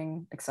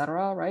marketing, et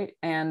cetera. Right.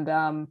 And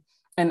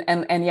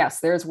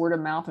yes, there's word of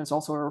mouth. There's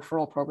also a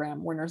referral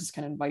program where nurses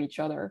can invite each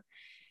other.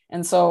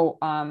 And so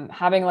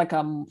having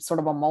a sort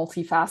of a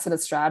multifaceted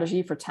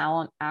strategy for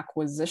talent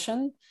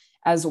acquisition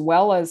as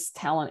well as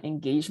talent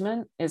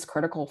engagement is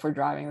critical for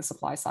driving the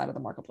supply side of the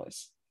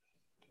marketplace.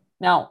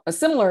 Now, a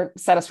similar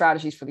set of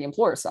strategies for the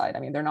employer side. I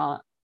mean,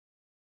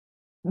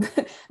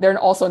 they're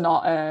also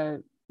not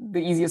the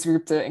easiest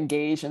group to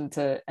engage and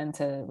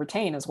to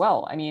retain as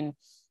well. I mean,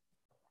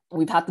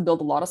 we've had to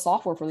build a lot of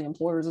software for the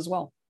employers as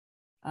well.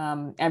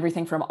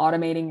 Everything from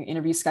automating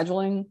interview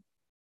scheduling,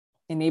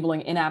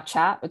 enabling in-app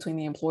chat between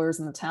the employers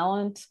and the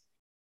talent,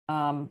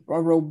 a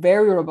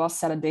very robust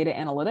set of data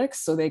analytics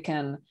so they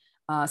can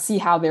see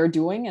how they're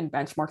doing and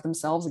benchmark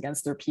themselves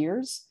against their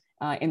peers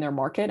in their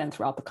market and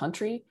throughout the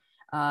country,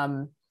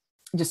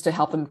 just to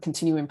help them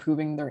continue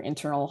improving their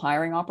internal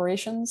hiring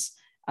operations.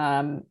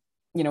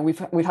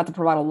 We've had to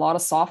provide a lot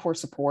of software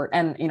support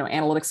and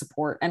analytics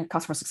support and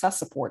customer success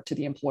support to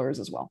the employers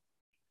as well.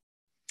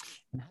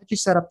 How did you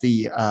set up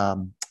the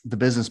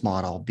business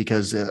model?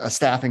 Because a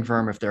staffing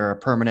firm, if they're a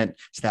permanent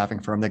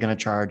staffing firm, they're going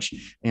to charge,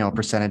 a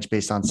percentage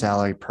based on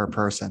salary per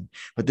person,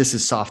 but this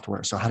is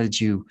software. So how did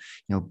you,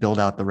 build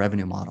out the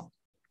revenue model?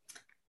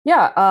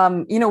 Yeah.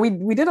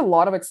 We did a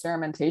lot of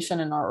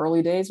experimentation in our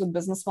early days with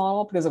business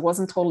model because it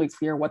wasn't totally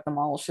clear what the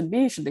model should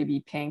be. Should they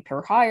be paying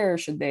per hire?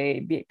 Should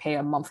they pay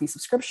a monthly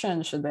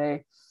subscription? Should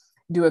they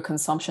do a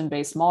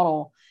consumption-based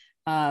model?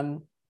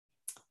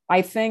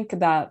 I think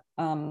that,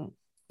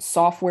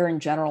 software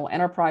in general,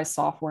 enterprise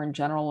software in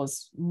general,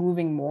 is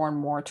moving more and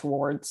more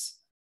towards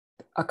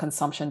a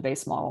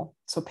consumption-based model.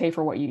 So pay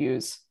for what you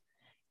use.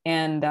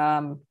 And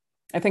I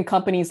think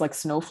companies like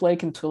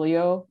Snowflake and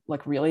Twilio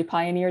really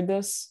pioneered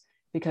this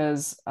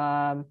because,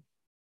 it's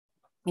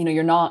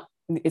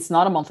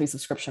not a monthly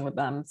subscription with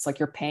them. It's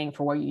you're paying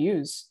for what you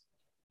use.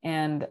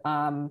 And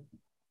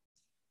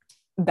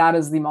that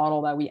is the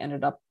model that we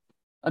ended up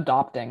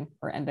adopting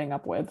or ending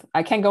up with.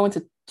 I can't go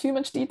into too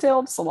much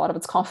detail, so a lot of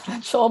it's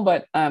confidential,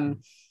 but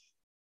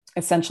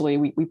essentially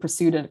we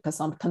pursued a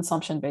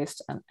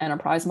consumption-based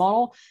enterprise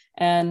model,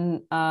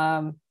 and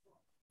the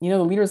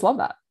leaders love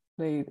that.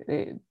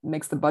 It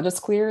makes the budgets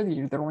clear.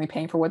 They're only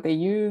paying for what they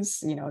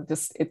use.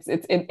 Just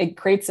it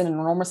creates an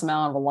enormous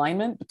amount of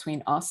alignment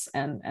between us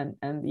and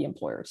the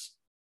employers.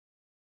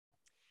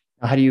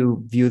 How do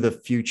you view the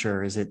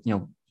future? Is it,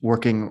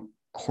 working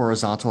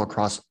horizontal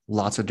across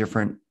lots of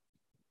different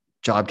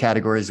job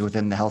categories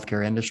within the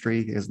healthcare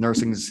industry? Because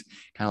nursing is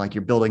kind of like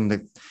you're building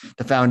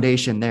the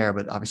foundation there,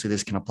 but obviously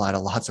this can apply to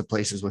lots of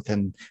places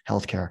within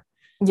healthcare.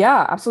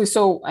 Yeah, absolutely.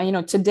 So,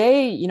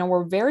 today,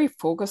 we're very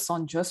focused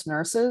on just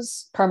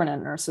nurses,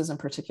 permanent nurses in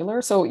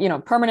particular.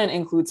 So, permanent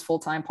includes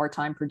full-time,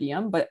 part-time, per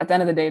diem, but at the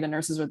end of the day, the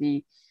nurses are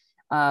the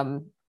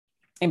um,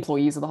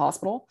 employees of the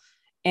hospital,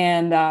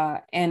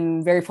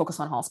 and very focused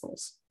on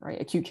hospitals, right?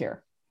 Acute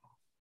care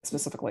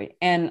specifically.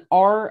 And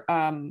but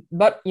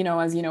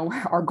as you know,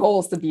 our goal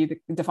is to be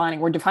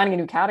we're defining a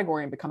new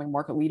category and becoming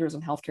market leaders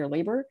in healthcare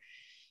labor.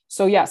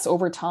 So yes,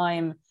 over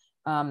time,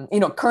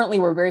 currently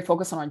we're very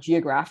focused on our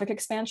geographic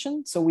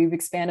expansion. So we've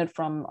expanded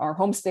from our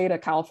home state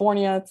of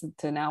California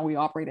to now we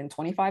operate in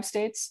 25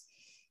 states.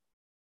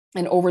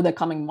 And over the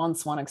coming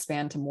months, want to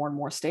expand to more and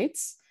more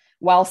states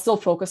while still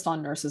focused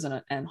on nurses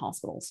and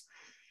hospitals.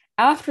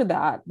 After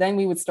that, then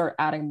we would start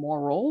adding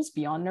more roles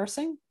beyond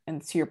nursing.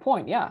 And to your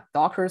point, yeah,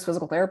 doctors,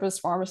 physical therapists,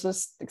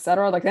 pharmacists, et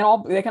cetera, like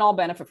they can all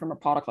benefit from a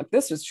product like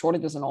this. There's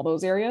shortages in all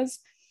those areas.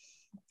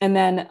 And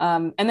then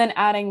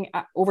adding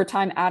over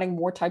time, adding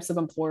more types of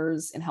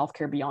employers in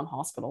healthcare beyond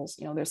hospitals.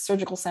 There's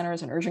surgical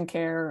centers and urgent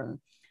care and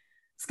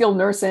skilled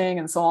nursing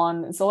and so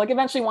on. And so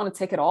eventually want to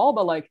take it all,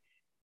 but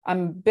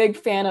I'm a big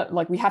fan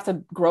of we have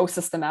to grow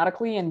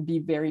systematically and be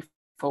very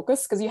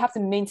focused because you have to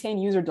maintain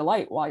user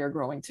delight while you're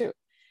growing too.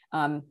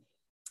 And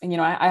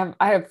I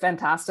have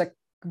fantastic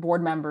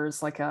board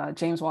members like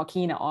James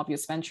Joaquin at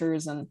Obvious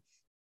Ventures and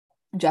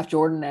Jeff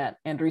Jordan at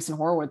Andreessen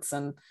Horowitz,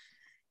 and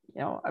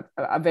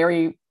a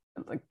very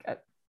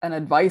an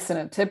advice and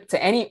a tip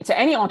to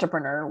any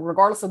entrepreneur,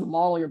 regardless of the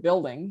model you're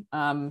building,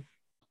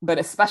 but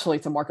especially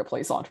to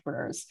marketplace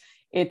entrepreneurs.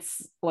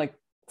 It's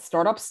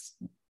startups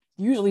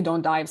usually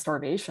don't die of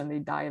starvation; they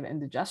die of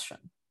indigestion,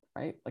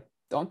 right?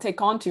 Don't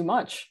take on too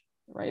much,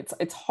 right?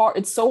 It's hard.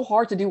 It's so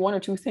hard to do one or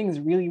two things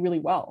really, really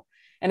well.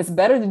 And it's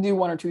better to do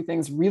one or two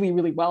things really,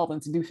 really well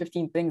than to do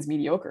 15 things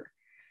mediocre.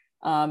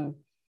 And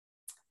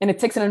it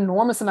takes an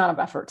enormous amount of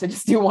effort to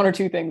just do one or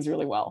two things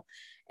really well.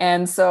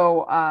 And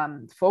so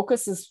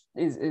focus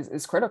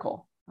is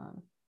critical.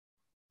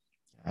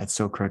 That's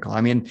so critical.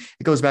 I mean,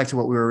 it goes back to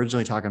what we were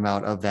originally talking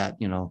about of that,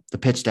 the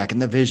pitch deck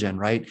and the vision,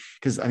 right?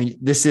 Because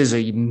this is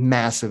a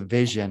massive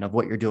vision of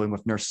what you're doing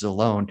with nurses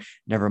alone,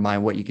 never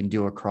mind what you can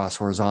do across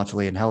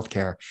horizontally in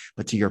healthcare.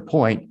 But to your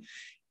point,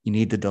 you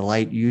need to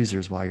delight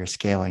users while you're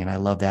scaling. And I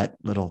love that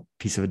little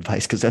piece of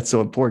advice because that's so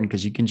important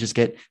because you can just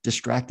get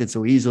distracted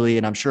so easily.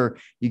 And I'm sure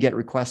you get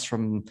requests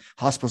from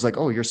hospitals like,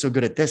 oh, you're so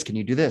good at this. Can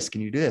you do this?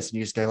 Can you do this? And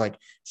you just go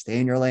stay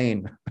in your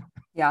lane.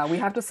 Yeah, we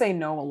have to say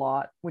no a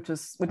lot, which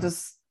is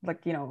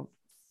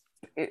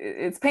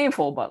it's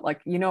painful, but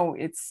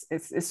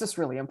it's just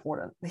really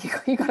important.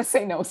 You got to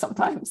say no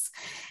sometimes.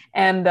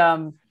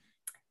 And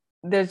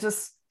there's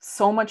just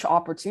so much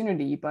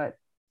opportunity, but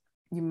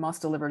you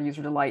must deliver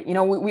user delight.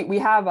 We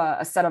have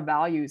a set of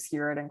values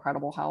here at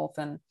Incredible Health,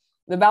 and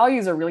the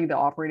values are really the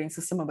operating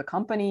system of the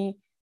company.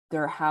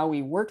 They're how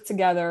we work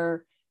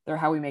together. They're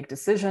how we make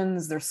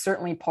decisions. They're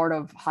certainly part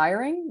of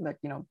hiring.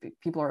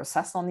 People are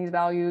assessed on these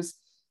values.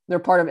 They're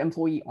part of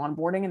employee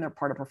onboarding, and they're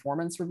part of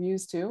performance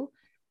reviews too.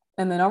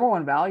 And the number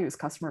one value is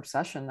customer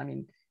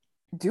obsession.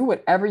 Do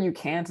whatever you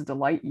can to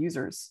delight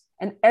users.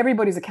 And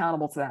everybody's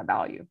accountable to that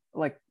value,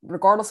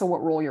 regardless of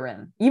what role you're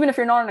in. Even if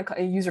you're not in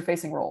a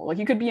user-facing role,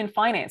 you could be in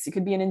finance, you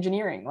could be in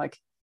engineering,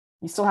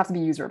 you still have to be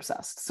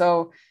user-obsessed.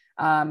 So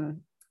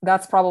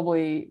that's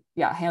probably,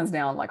 hands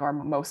down, our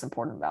most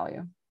important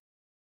value.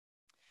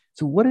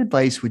 So what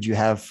advice would you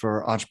have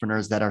for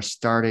entrepreneurs that are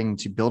starting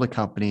to build a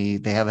company?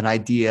 They have an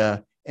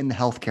idea in the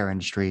healthcare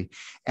industry.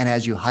 And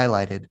as you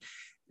highlighted,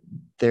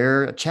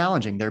 they're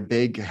challenging their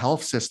big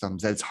health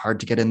systems that it's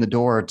hard to get in the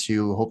door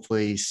to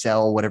hopefully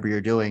sell whatever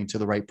you're doing to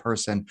the right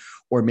person,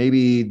 or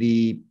maybe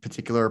the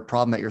particular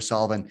problem that you're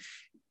solving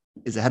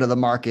is ahead of the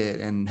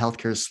market and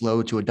healthcare is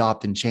slow to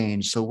adopt and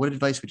change. So what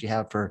advice would you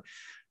have for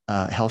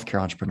healthcare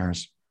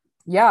entrepreneurs?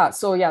 Yeah.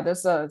 So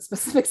there's a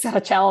specific set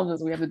of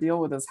challenges we have to deal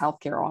with as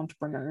healthcare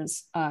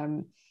entrepreneurs.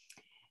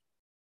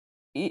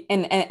 These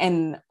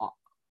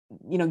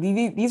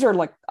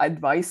are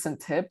advice and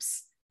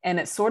tips, and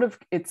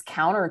it's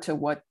counter to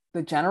what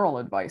the general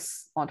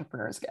advice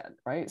entrepreneurs get,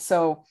 right?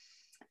 So,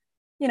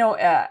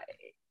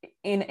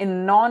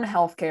 in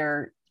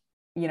non-healthcare,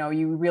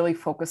 you really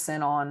focus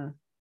in on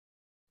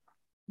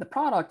the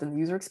product and the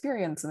user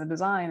experience and the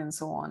design and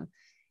so on.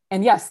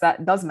 And yes,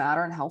 that does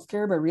matter in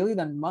healthcare, but really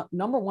the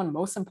number one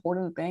most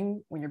important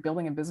thing when you're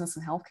building a business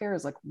in healthcare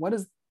is what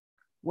is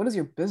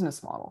your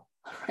business model,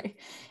 right?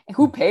 And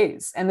who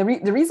pays? And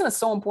the reason it's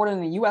so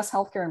important in the US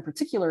healthcare in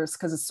particular is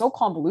because it's so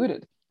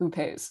convoluted. Who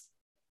pays?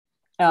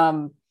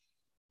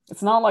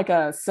 It's not like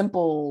a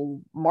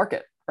simple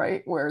market,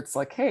 right? Where it's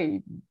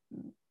hey,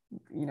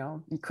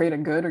 you create a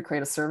good or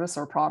create a service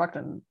or a product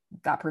and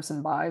that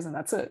person buys and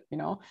that's it,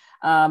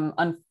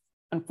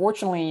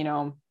 unfortunately,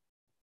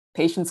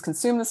 patients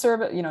consume the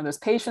service, there's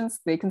patients,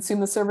 they consume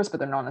the service, but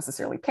they're not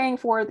necessarily paying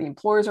for it. The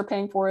employers are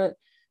paying for it,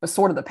 but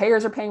sort of the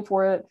payers are paying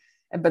for it.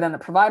 But then the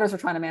providers are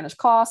trying to manage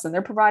costs and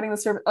they're providing the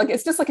service. Like,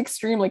 it's just like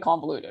extremely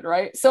convoluted,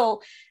 right?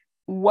 So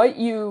what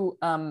you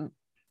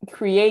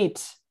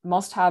create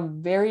must be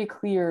very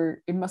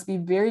clear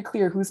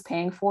who's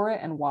paying for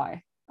it and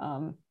why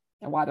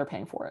they're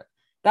paying for it.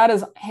 That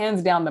is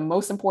hands down the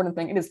most important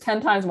thing. It is 10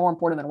 times more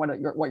important than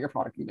what your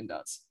product even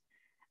does.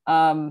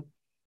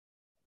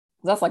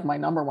 That's like my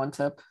number one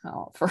tip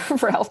for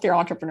healthcare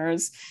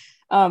entrepreneurs.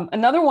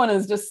 Another one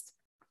is just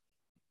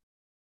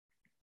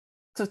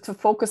to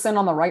focus in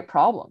on the right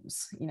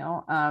problems.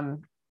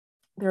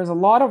 There's a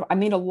lot of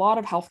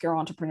healthcare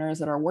entrepreneurs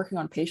that are working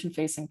on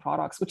patient-facing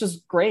products, which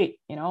is great.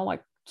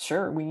 Like,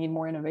 sure, we need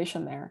more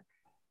innovation there.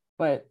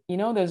 But,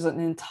 there's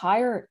an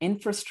entire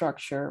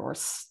infrastructure or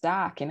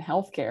stack in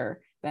healthcare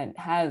that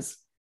has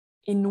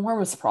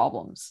enormous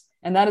problems.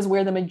 And that is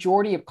where the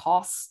majority of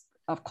costs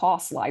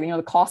lie.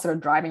 The costs that are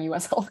driving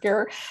US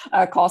healthcare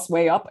costs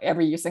way up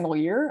every single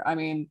year. I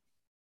mean,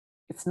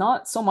 it's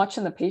not so much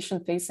in the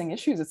patient-facing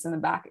issues, it's in the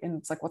back, and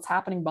it's like what's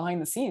happening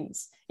behind the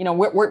scenes.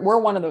 We're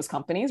one of those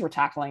companies. We're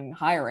tackling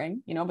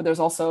hiring, but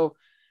there's also,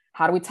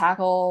 how do we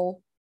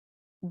tackle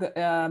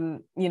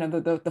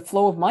the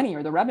flow of money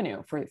or the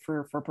revenue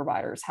for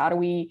providers? How do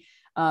we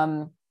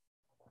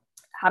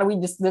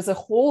there's a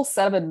whole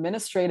set of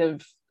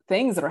administrative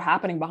things that are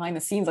happening behind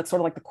the scenes, like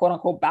sort of like the quote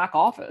unquote back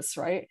office,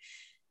 right?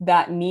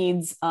 That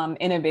needs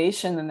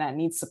innovation and that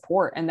needs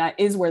support. And that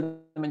is where the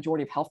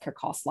majority of healthcare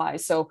costs lie.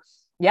 So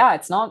yeah,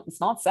 it's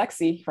not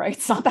sexy, right?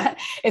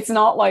 It's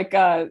not like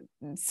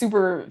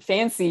super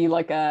fancy,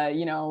 like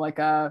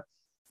a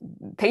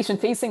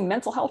patient-facing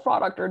mental health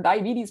product or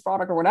diabetes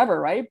product or whatever,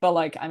 right?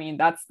 But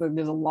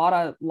there's a lot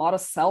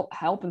of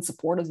self-help and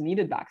support is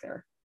needed back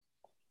there.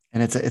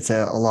 And it's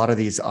a lot of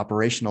these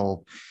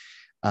operational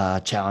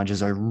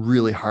challenges are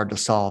really hard to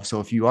solve. So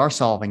if you are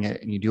solving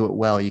it and you do it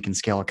well, you can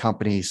scale a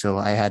company. So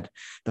I had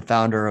the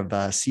founder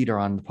of Cedar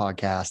on the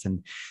podcast,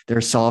 and they're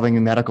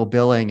solving medical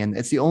billing. And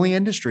it's the only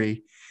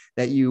industry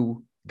that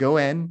you go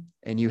in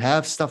and you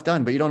have stuff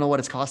done, but you don't know what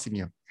it's costing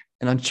you.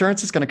 And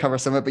insurance is going to cover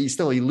some of it, but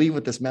you leave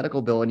with this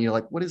medical bill and you're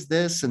like, what is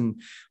this?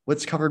 And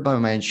what's covered by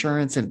my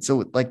insurance? And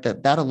so like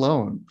that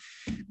alone,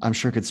 I'm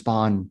sure could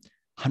spawn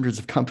hundreds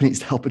of companies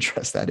to help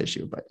address that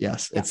issue. But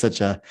yes, It's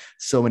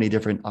so many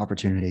different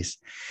opportunities.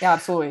 Yeah,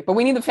 absolutely. But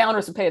we need the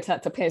founders to pay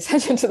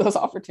attention to those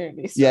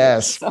opportunities.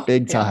 Yes, so,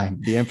 big time.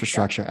 The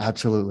infrastructure.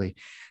 Absolutely.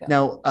 Yeah.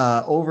 Now,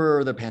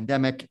 over the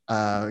pandemic,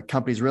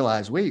 companies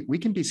realized, wait, we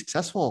can be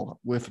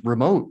successful with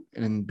remote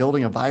and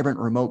building a vibrant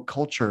remote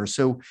culture.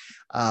 So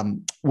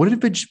what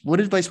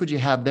advice would you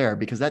have there?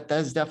 Because that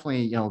is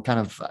definitely, kind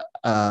of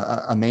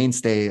a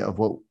mainstay of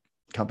what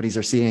companies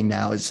are seeing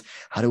now is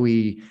how do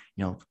we,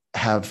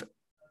 have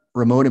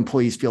remote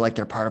employees feel like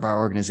they're part of our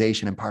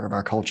organization and part of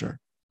our culture?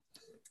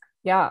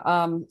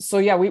 Yeah.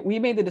 We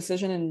made the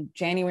decision in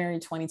January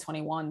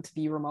 2021 to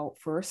be remote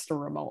first or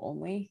remote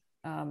only.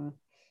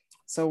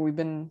 So we've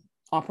been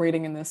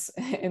operating in this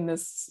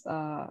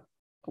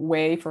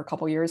way for a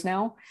couple of years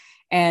now,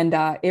 and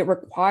it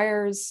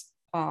requires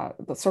our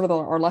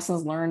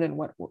lessons learned and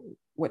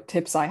what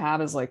tips I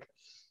have is like,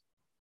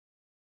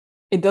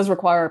 it does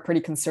require a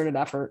pretty concerted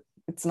effort.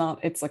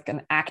 It's like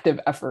an active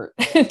effort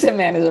to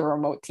manage a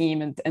remote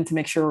team and to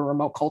make sure a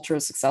remote culture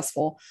is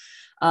successful.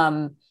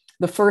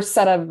 The first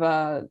set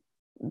of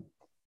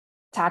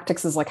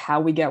tactics is like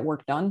how we get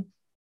work done.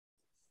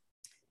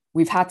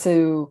 We've had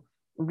to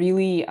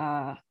really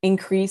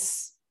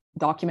increase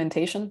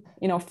documentation.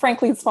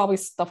 Frankly, it's probably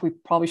stuff we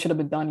probably should have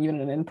been done even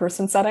in an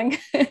in-person setting,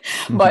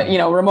 but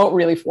remote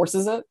really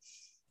forces it.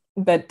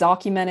 But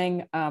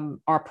documenting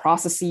our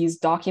processes,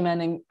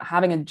 having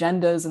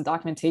agendas and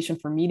documentation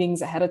for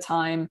meetings ahead of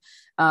time,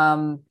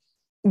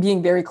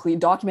 being very clear,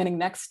 documenting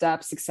next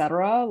steps,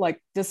 etc. Like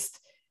just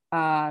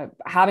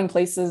having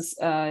places,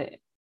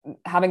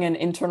 having an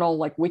internal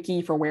like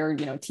wiki for where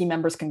team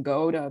members can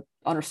go to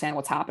understand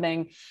what's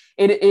happening.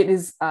 It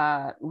is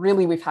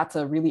really, we've had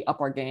to really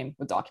up our game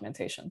with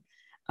documentation.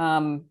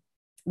 The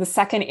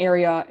second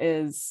area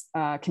is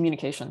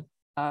communication.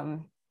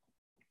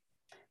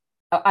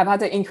 I've had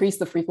to increase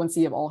the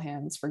frequency of all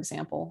hands, for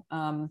example.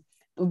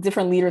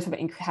 Different leaders have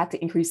had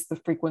to increase the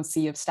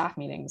frequency of staff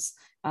meetings.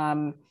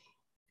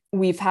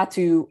 We've had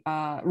to,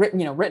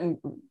 written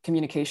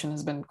communication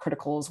has been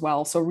critical as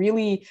well. So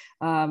really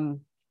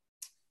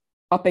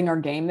upping our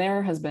game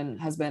there has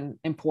been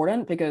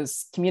important,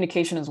 because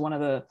communication is one of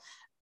the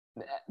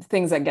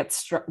things that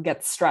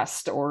gets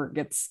stressed or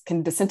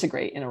can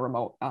disintegrate in a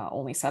remote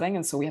only setting.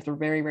 And so we have to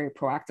very, very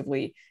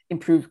proactively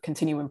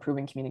continue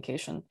improving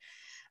communication.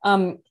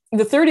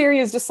 The third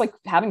area is just like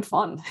having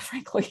fun,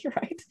 frankly,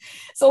 right?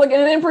 So like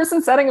in an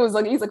in-person setting, it was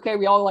like, he's like, okay,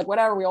 we all like,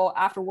 whatever, we all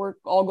after work,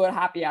 all go to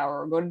happy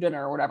hour or go to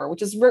dinner or whatever,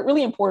 which is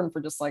really important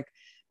for just like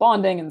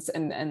bonding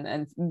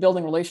and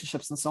building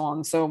relationships and so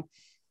on. So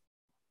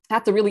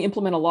have to really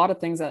implement a lot of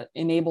things that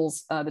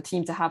enables the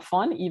team to have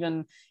fun,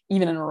 even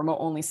in a remote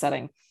only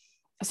setting.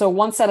 So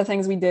one set of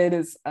things we did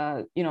is,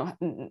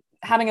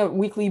 having a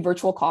weekly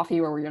virtual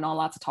coffee where you're not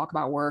allowed to talk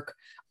about work.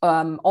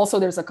 Also,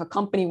 there's like a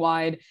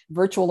company-wide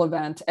virtual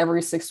event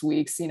every 6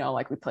 weeks.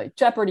 Like we play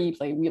Jeopardy,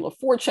 play Wheel of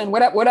Fortune,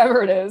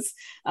 whatever it is.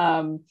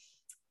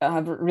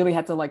 I've really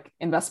had to like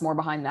invest more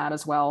behind that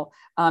as well.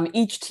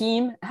 Each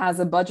team has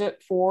a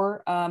budget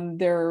for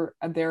their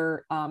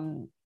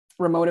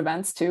remote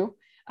events too.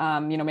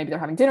 Maybe they're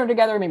having dinner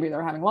together, maybe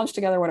they're having lunch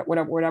together,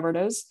 whatever it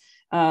is.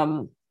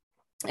 And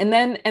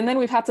then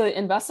we've had to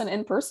invest in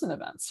in-person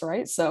events,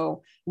 right?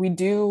 So we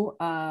do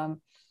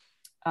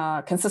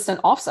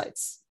consistent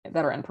offsites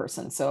that are in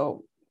person.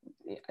 So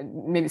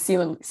maybe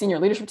senior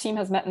leadership team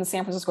has met in the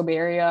San Francisco Bay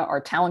Area.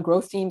 Our talent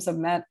growth teams have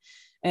met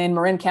in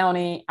Marin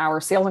County. Our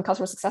sales and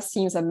customer success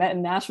teams have met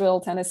in Nashville,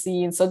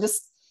 Tennessee. And so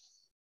just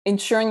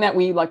ensuring that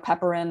we like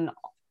pepper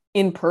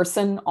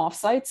in-person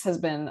offsites has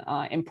been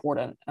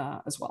important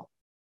as well.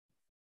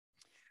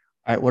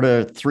 All right. What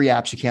are 3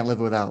 apps you can't live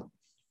without?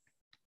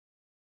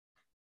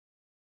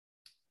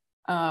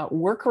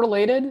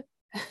 Work-related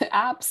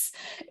apps.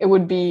 It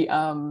would be.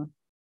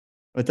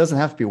 It doesn't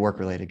have to be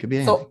work-related. It could be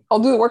anything. So I'll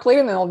do the work-related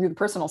and then I'll do the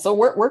personal. So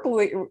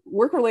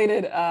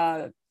work-related 3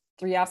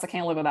 apps I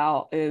can't live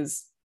without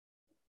is,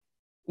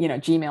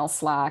 Gmail,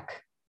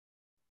 Slack.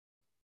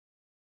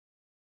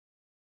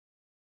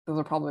 Those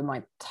are probably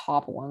my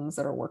top ones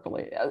that are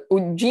work-related.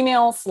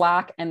 Gmail,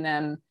 Slack, and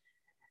then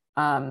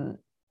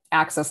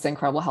access to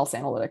incredible health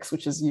analytics,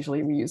 which is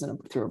usually we use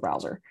through a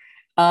browser.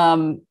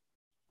 And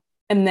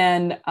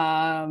then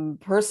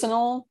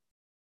personal,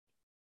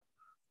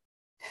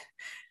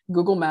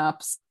 Google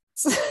Maps,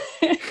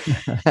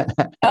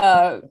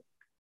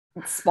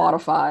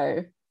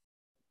 Spotify,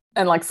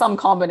 and like some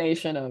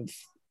combination of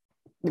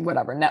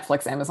whatever,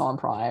 Netflix, Amazon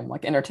Prime,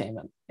 like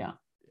entertainment. Yeah.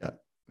 Yeah,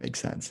 makes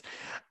sense.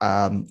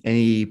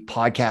 Any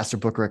podcast or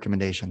book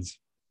recommendations?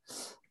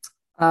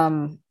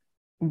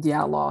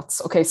 Yeah,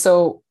 lots. Okay,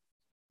 so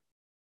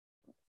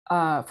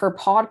for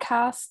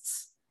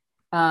podcasts,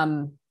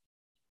 how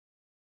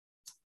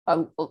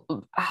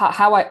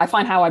I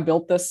find How I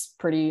Built This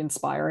pretty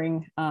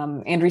inspiring.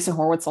 Andreessen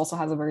Horowitz also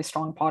has a very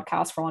strong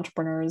podcast for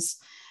entrepreneurs.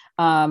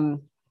 And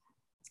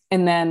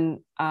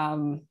then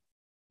other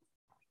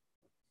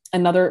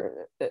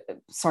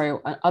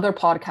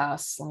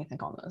podcasts. Let me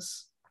think on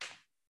this.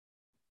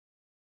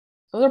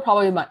 Those are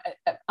probably my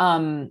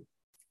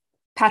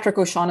Patrick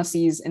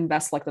O'Shaughnessy's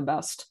Invest Like the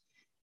Best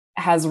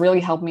has really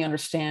helped me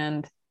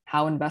understand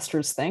how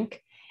investors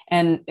think.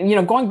 And,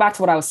 going back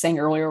to what I was saying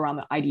earlier around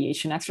the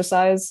ideation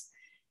exercise,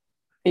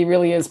 it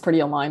really is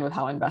pretty aligned with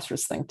how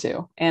investors think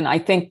too. And I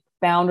think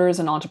founders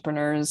and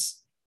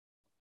entrepreneurs,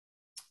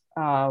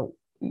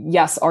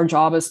 yes, our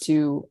job is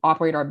to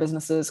operate our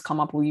businesses, come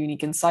up with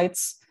unique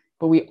insights,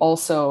 but we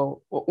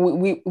also,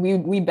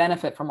 we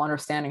benefit from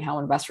understanding how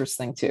investors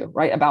think too,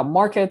 right? About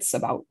markets,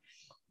 about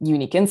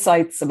unique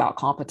insights, about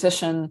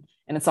competition.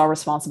 And it's our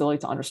responsibility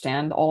to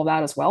understand all of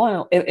that as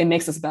well. And it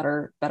makes us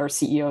better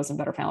CEOs and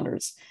better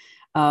founders.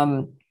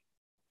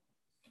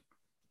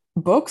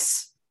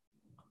 Books,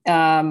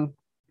 probably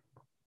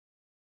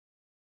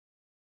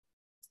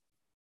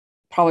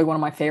one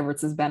of my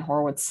favorites is Ben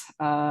Horowitz.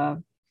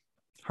 Hard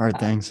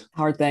Things.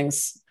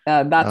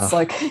 That's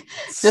like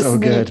just so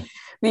good.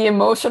 The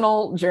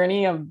emotional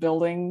journey of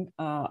building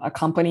a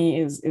company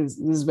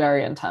is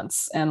very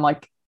intense. And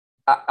like,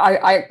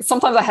 I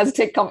sometimes I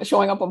hesitate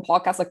showing up on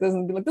podcasts like this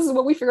and be like, this is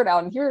what we figured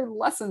out and here are the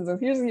lessons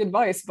and here's the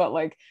advice. But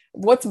like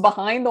what's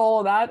behind all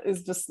of that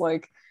is just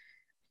like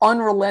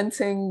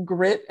unrelenting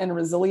grit and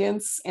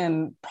resilience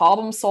and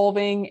problem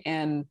solving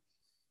and,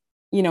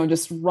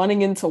 just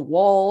running into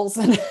walls.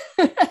 And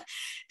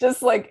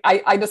just like,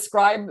 I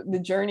describe the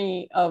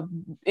journey of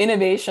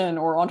innovation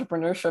or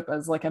entrepreneurship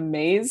as like a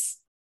maze,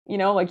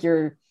 like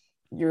you're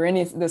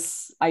in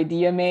this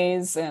idea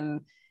maze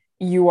and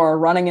you are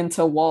running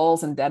into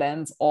walls and dead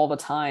ends all the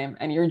time.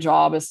 And your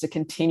job is to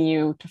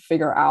continue to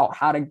figure out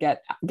how to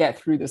get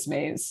through this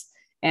maze.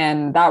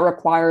 And that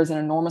requires an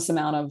enormous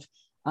amount of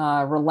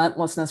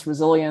relentlessness,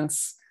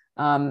 resilience.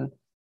 And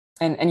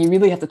you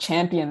really have to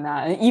champion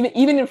that. And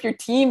even if your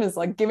team is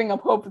like giving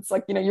up hope, it's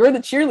like, you're the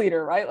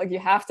cheerleader, right? Like you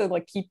have to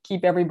like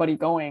keep everybody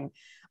going.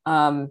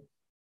 And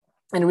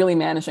really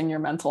managing your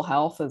mental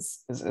health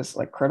is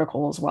like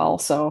critical as well.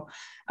 So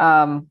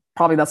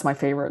probably that's my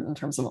favorite in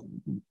terms of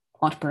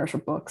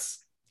entrepreneurship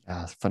books.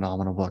 Yeah, it's a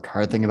phenomenal book.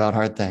 Hard Thing About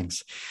Hard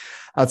Things.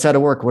 Outside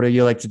of work, what do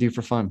you like to do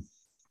for fun?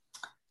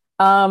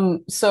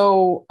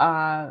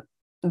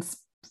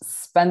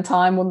 Spend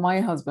time with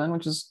my husband,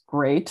 which is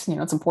great.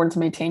 It's important to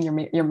maintain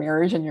your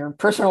marriage and your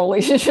personal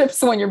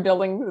relationships when you're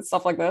building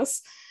stuff like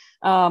this.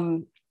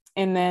 And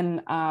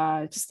then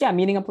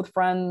meeting up with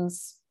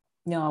friends,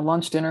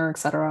 lunch, dinner,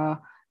 etc.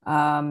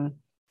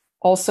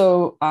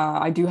 Also,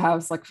 I do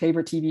have like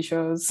favorite TV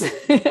shows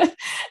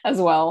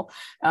as well.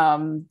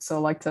 So I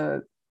like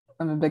to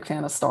I'm a big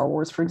fan of Star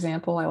Wars, for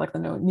example. I like the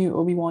new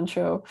Obi-Wan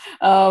show.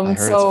 I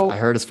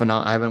heard it's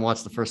phenomenal. I haven't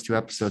watched the first 2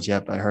 episodes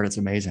yet, but I heard it's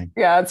amazing.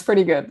 Yeah, it's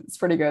pretty good. It's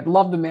pretty good.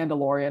 Love the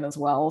Mandalorian as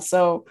well.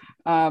 So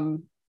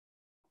and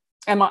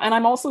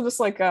I'm also just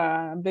like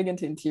big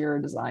into interior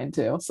design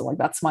too. So like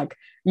that's like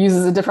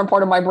uses a different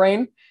part of my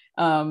brain.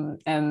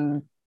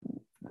 And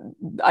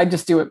I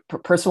just do it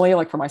personally,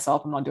 like for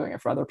myself. I'm not doing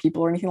it for other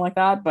people or anything like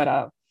that.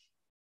 But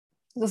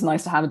it's just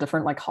nice to have a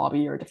different like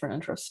hobby or a different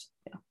interest.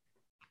 Yeah.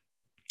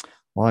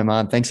 Well,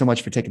 Iman, thanks so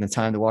much for taking the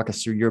time to walk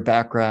us through your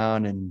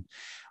background and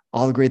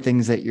all the great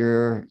things that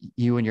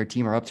you and your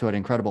team are up to at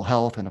Incredible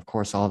Health, and of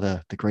course, all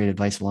the great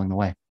advice along the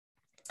way.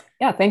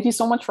 Yeah, thank you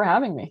so much for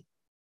having me.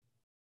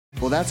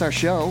 Well, that's our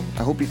show.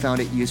 I hope you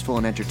found it useful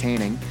and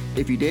entertaining.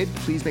 If you did,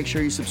 please make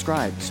sure you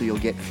subscribe so you'll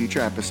get future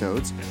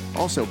episodes.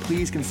 Also,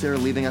 please consider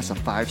leaving us a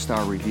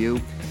 5-star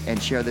review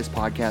and share this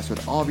podcast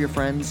with all of your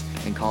friends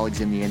and colleagues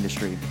in the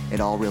industry.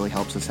 It all really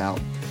helps us out.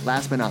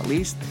 Last but not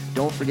least,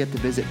 don't forget to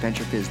visit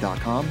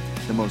venturefiz.com,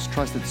 the most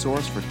trusted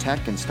source for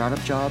tech and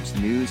startup jobs,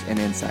 news, and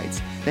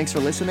insights. Thanks for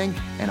listening,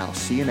 and I'll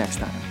see you next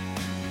time.